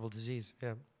some horrible disease.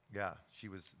 Yeah. Yeah, he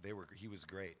was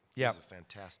great. Yeah. He was a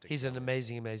fantastic He's drummer. an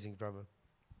amazing, amazing drummer.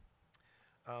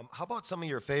 How about some of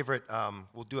your favorite,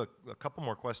 we'll do a couple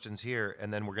more questions here,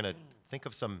 and then we're going to think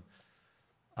of some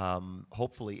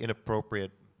hopefully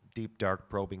inappropriate, deep, dark,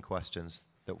 probing questions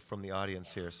from the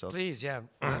audience here. So please, yeah.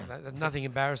 Nothing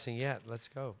embarrassing yet. Let's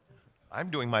go. I'm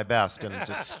doing my best and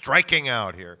just striking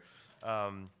out here.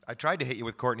 I tried to hit you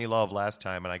with Courtney Love last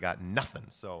time, and I got nothing.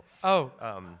 So. Oh.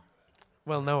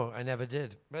 Well, no, I never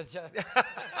did. But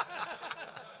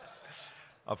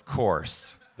of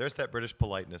course. There's that British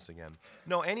politeness again.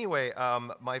 No, anyway,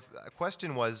 my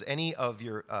question was, any of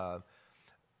your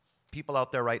people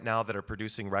out there right now that are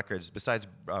producing records, besides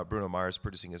Bruno Mars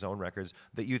producing his own records,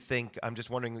 that you think, I'm just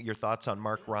wondering your thoughts on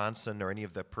Mark Ronson or any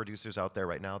of the producers out there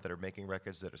right now that are making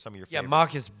records that are some of your favorites? Yeah,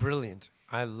 Mark is brilliant.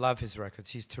 I love his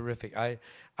records. He's terrific. I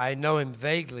know him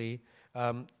vaguely.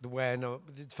 The way I know,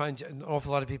 find an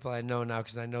awful lot of people I know now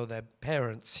because I know their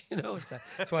parents. You know,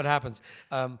 it's what happens.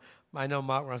 I know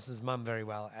Mark Ronson's mum very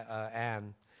well,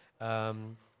 Anne,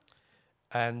 and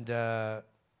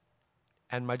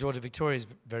my daughter Victoria is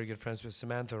very good friends with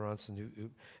Samantha Ronson,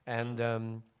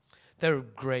 and they're a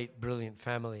great, brilliant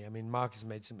family. I mean, Mark has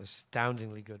made some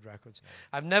astoundingly good records.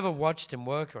 I've never watched him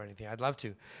work or anything. I'd love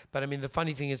to. But, I mean, the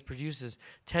funny thing is producers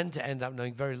tend to end up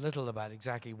knowing very little about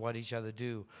exactly what each other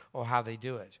do or how they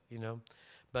do it, you know.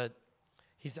 But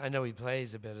I know he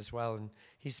plays a bit as well, and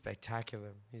he's spectacular.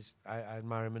 I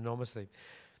admire him enormously.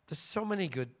 There's so many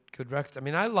good records. I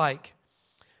mean, I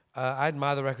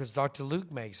admire the records Dr.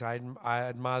 Luke makes. I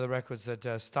admire the records that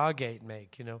Stargate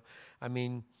make, you know. I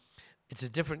mean, it's a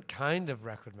different kind of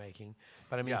record making,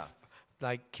 but I mean,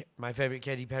 like my favorite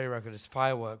Katy Perry record is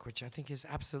Firework, which I think is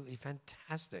absolutely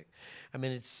fantastic. I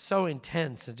mean, it's so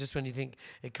intense, and just when you think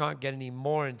it can't get any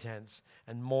more intense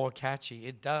and more catchy,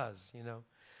 it does, you know.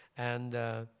 And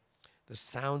the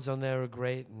sounds on there are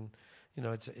great, and you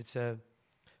know, it's a.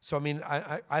 So I mean,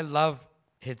 I love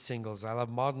hit singles. I love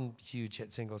modern huge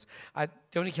hit singles. The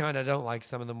only kind I don't like,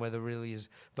 some of them where there really is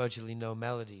virtually no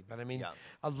melody. But I mean,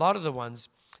 a lot of the ones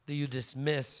that you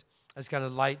dismiss as kind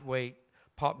of lightweight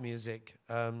pop music,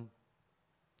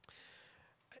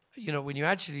 you know, when you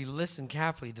actually listen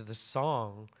carefully to the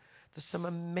song, there's some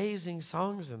amazing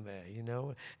songs in there, you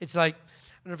know. It's like, I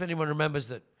don't know if anyone remembers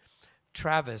that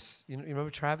Travis, you remember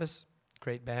Travis?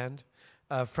 Great band.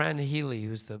 Fran Healy,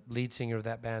 who's the lead singer of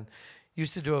that band,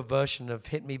 used to do a version of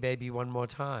Hit Me Baby One More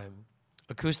Time,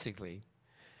 acoustically.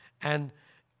 And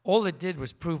all it did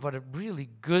was prove what a really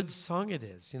good song it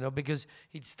is, you know, because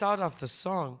he'd start off the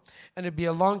song, and it'd be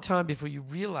a long time before you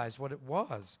realize what it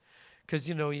was. Because,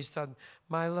 you know, you start,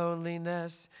 my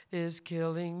loneliness is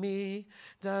killing me,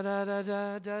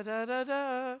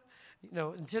 da-da-da-da-da-da-da-da. You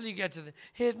know, until you get to the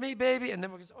hit me, baby, and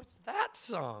then we go, oh, it's that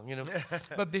song, you know.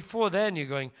 But before then, you're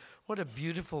going, what a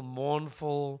beautiful,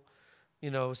 mournful, you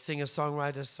know,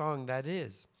 singer-songwriter song that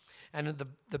is. And at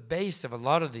the base of a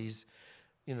lot of these,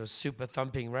 you know, super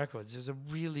thumping records is a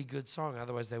really good song.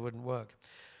 Otherwise, they wouldn't work.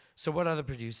 So what other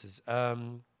producers?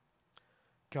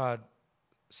 God,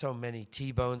 so many.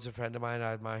 T-Bone's a friend of mine.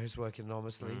 I admire his work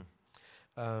enormously.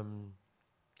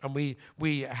 And we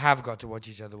have got to watch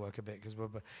each other work a bit because we're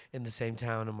in the same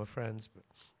town and we're friends. But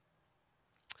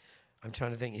I'm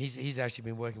trying to think. He's actually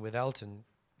been working with Elton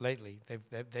lately.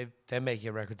 They're making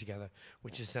a record together,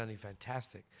 which is sounding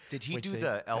fantastic. Did he do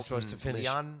the Elton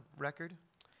Leon record?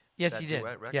 Yes, he did.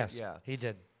 Yes, yeah. he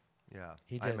did. Yeah,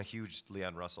 he did. I'm a huge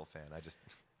Leon Russell fan.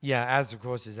 Yeah, as of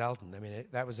course is Elton. I mean,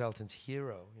 that was Elton's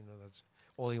hero. You know, that's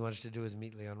all he wanted to do was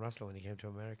meet Leon Russell when he came to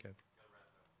America.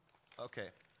 Okay.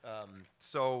 Oh,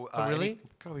 really?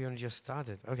 God, we only just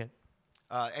started. Okay.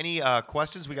 Any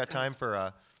questions? We got time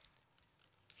for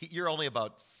You're only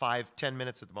about 5-10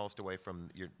 minutes at the most away from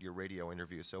your radio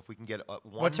interview. So if we can get one.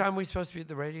 What time are we supposed to be at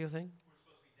the radio thing? We're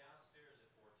supposed to be downstairs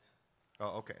at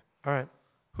 4:10. Oh, okay. All right.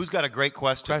 Who's got a great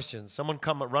question? Questions. Someone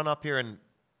run up here and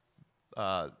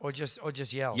Or just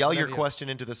yell. yell your Whatever question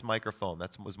into this microphone.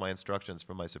 That was my instructions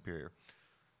from my superior,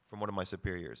 from one of my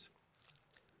superiors.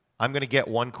 I'm going to get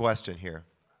one question here.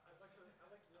 I'd like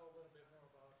to know a little bit more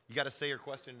about. You got to say your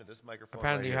question into this microphone.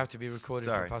 Apparently, right you here. have to be recorded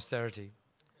Sorry. for posterity.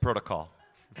 Protocol.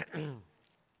 I guess I'd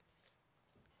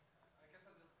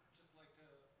just like to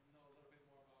know a little bit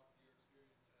more about your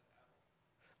experience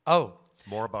at Apple. Oh,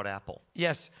 More about Apple.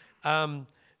 yes.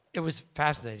 It was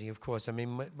fascinating, of course. I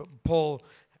mean, Paul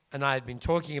and I had been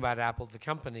talking about Apple, the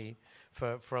company,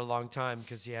 for a long time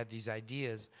because he had these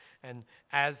ideas. And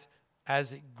as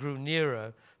it grew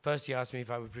nearer, first he asked me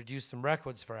if I would produce some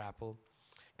records for Apple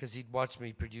because he'd watched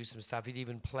me produce some stuff. He'd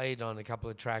even played on a couple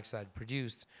of tracks I'd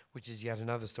produced, which is yet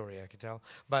another story I could tell.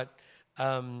 But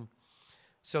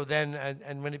so then,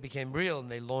 and when it became real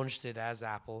and they launched it as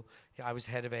Apple, I was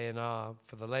head of A&R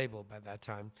for the label by that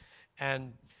time.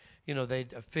 And, you know,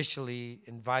 they'd officially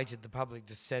invited the public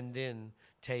to send in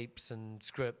tapes and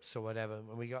scripts or whatever,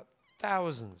 and we got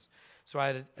thousands. So I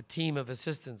had a team of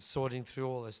assistants sorting through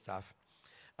all this stuff.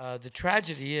 The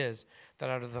tragedy is that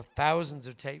out of the thousands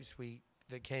of tapes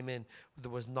that came in,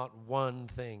 there was not one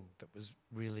thing that was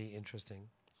really interesting.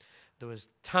 There was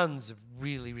tons of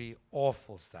really, really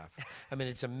awful stuff. I mean,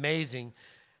 it's amazing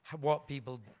what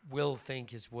people will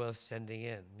think is worth sending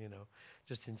in, you know,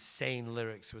 just insane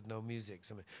lyrics with no music.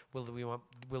 I mean, will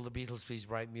the Beatles please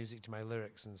write music to my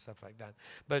lyrics and stuff like that.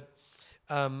 But,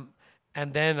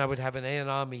 and then I would have an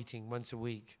A&R meeting once a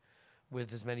week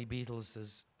with as many Beatles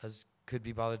as could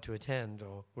be bothered to attend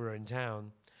or were in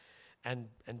town and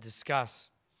discuss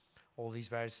all these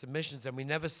various submissions. And we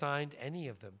never signed any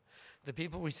of them. The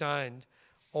people we signed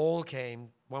all came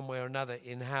one way or another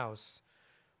in-house.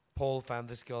 Paul found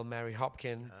this girl, Mary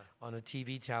Hopkin, on a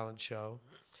TV talent show,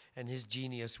 and his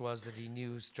genius was that he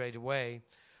knew straight away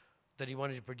that he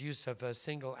wanted to produce her first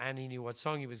single, and he knew what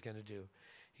song he was going to do.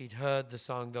 He'd heard the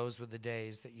song Those Were the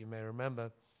Days that you may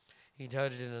remember. He'd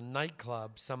heard it in a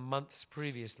nightclub some months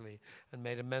previously and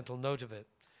made a mental note of it.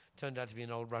 Turned out to be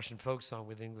an old Russian folk song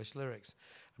with English lyrics.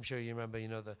 I'm sure you remember, you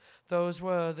know, those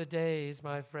were the days,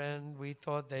 my friend, we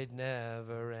thought they'd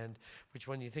never end, which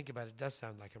when you think about it does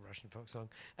sound like a Russian folk song.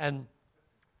 And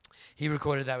he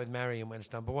recorded that with Mary and went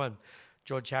to #1.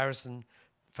 George Harrison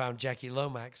found Jackie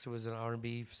Lomax, who was an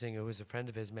R&B singer who was a friend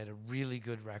of his, made a really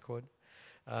good record.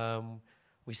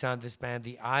 We signed this band,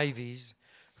 the Ivies,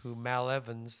 who Mal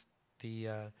Evans, the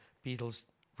Beatles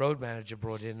road manager,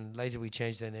 brought in, and later we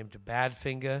changed their name to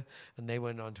Badfinger, and they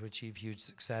went on to achieve huge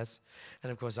success.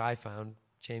 And of course I found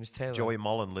James Taylor. Joey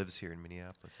Mullen lives here in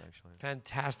Minneapolis, actually.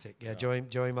 Fantastic. Yeah.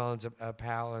 Joey Mullen's a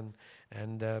pal,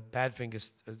 and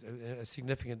Badfinger's a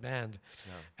significant band.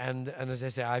 Yeah. And as I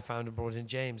say, I found and brought in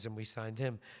James, and we signed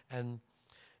him. And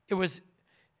it was,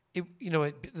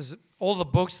 there's all the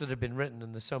books that have been written,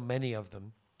 and there's so many of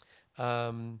them,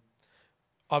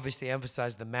 obviously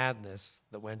emphasized the madness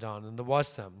that went on, and there was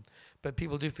some. But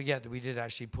people do forget that we did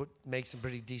actually make some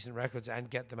pretty decent records and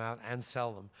get them out and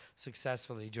sell them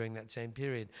successfully during that same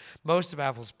period. Most of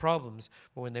Apple's problems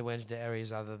were when they went into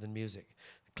areas other than music.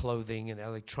 Clothing and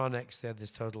electronics. They had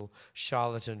this total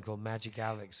charlatan called Magic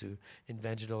Alex who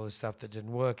invented all this stuff that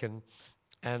didn't work. And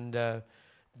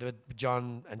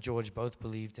John and George both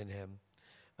believed in him.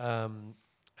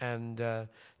 And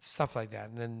stuff like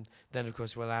that. And then of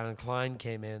course, when Alan Klein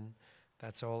came in,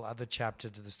 that's a whole other chapter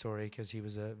to the story because he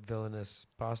was a villainous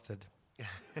bastard.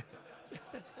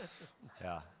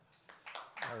 Yeah.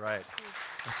 All right.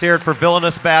 Let's hear it for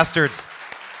Villainous Bastards.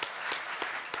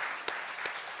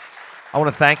 I want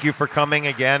to thank you for coming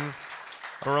again.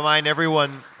 I'll remind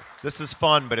everyone, this is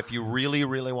fun, but if you really,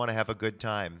 really want to have a good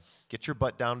time, get your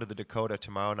butt down to the Dakota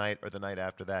tomorrow night or the night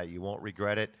after that. You won't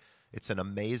regret it. It's an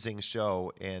amazing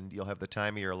show, and you'll have the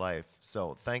time of your life.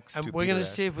 So thanks to we're going to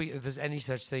see if there's any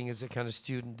such thing as a kind of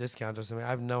student discount or something. I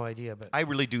have no idea. But I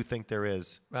really do think there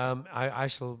is. I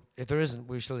shall, if there isn't,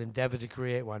 we shall endeavor to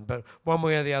create one. But one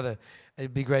way or the other,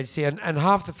 it'd be great to see. And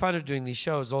half the fun of doing these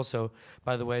shows also,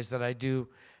 by the way, is that I do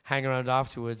hang around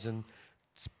afterwards and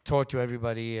talk to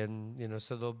everybody, and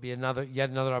so there'll be yet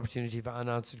another opportunity for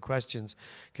unanswered questions,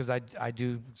 because I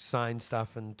do sign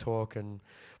stuff and talk, and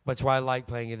that's why I like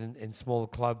playing it in small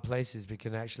club places. We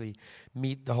can actually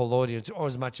meet the whole audience, or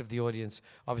as much of the audience.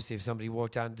 Obviously, if somebody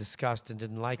walked out and discussed and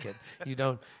didn't like it,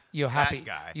 you're happy.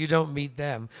 You don't meet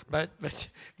them, but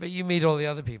you meet all the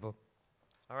other people.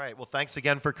 All right. Well, thanks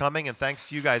again for coming, and thanks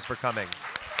to you guys for coming.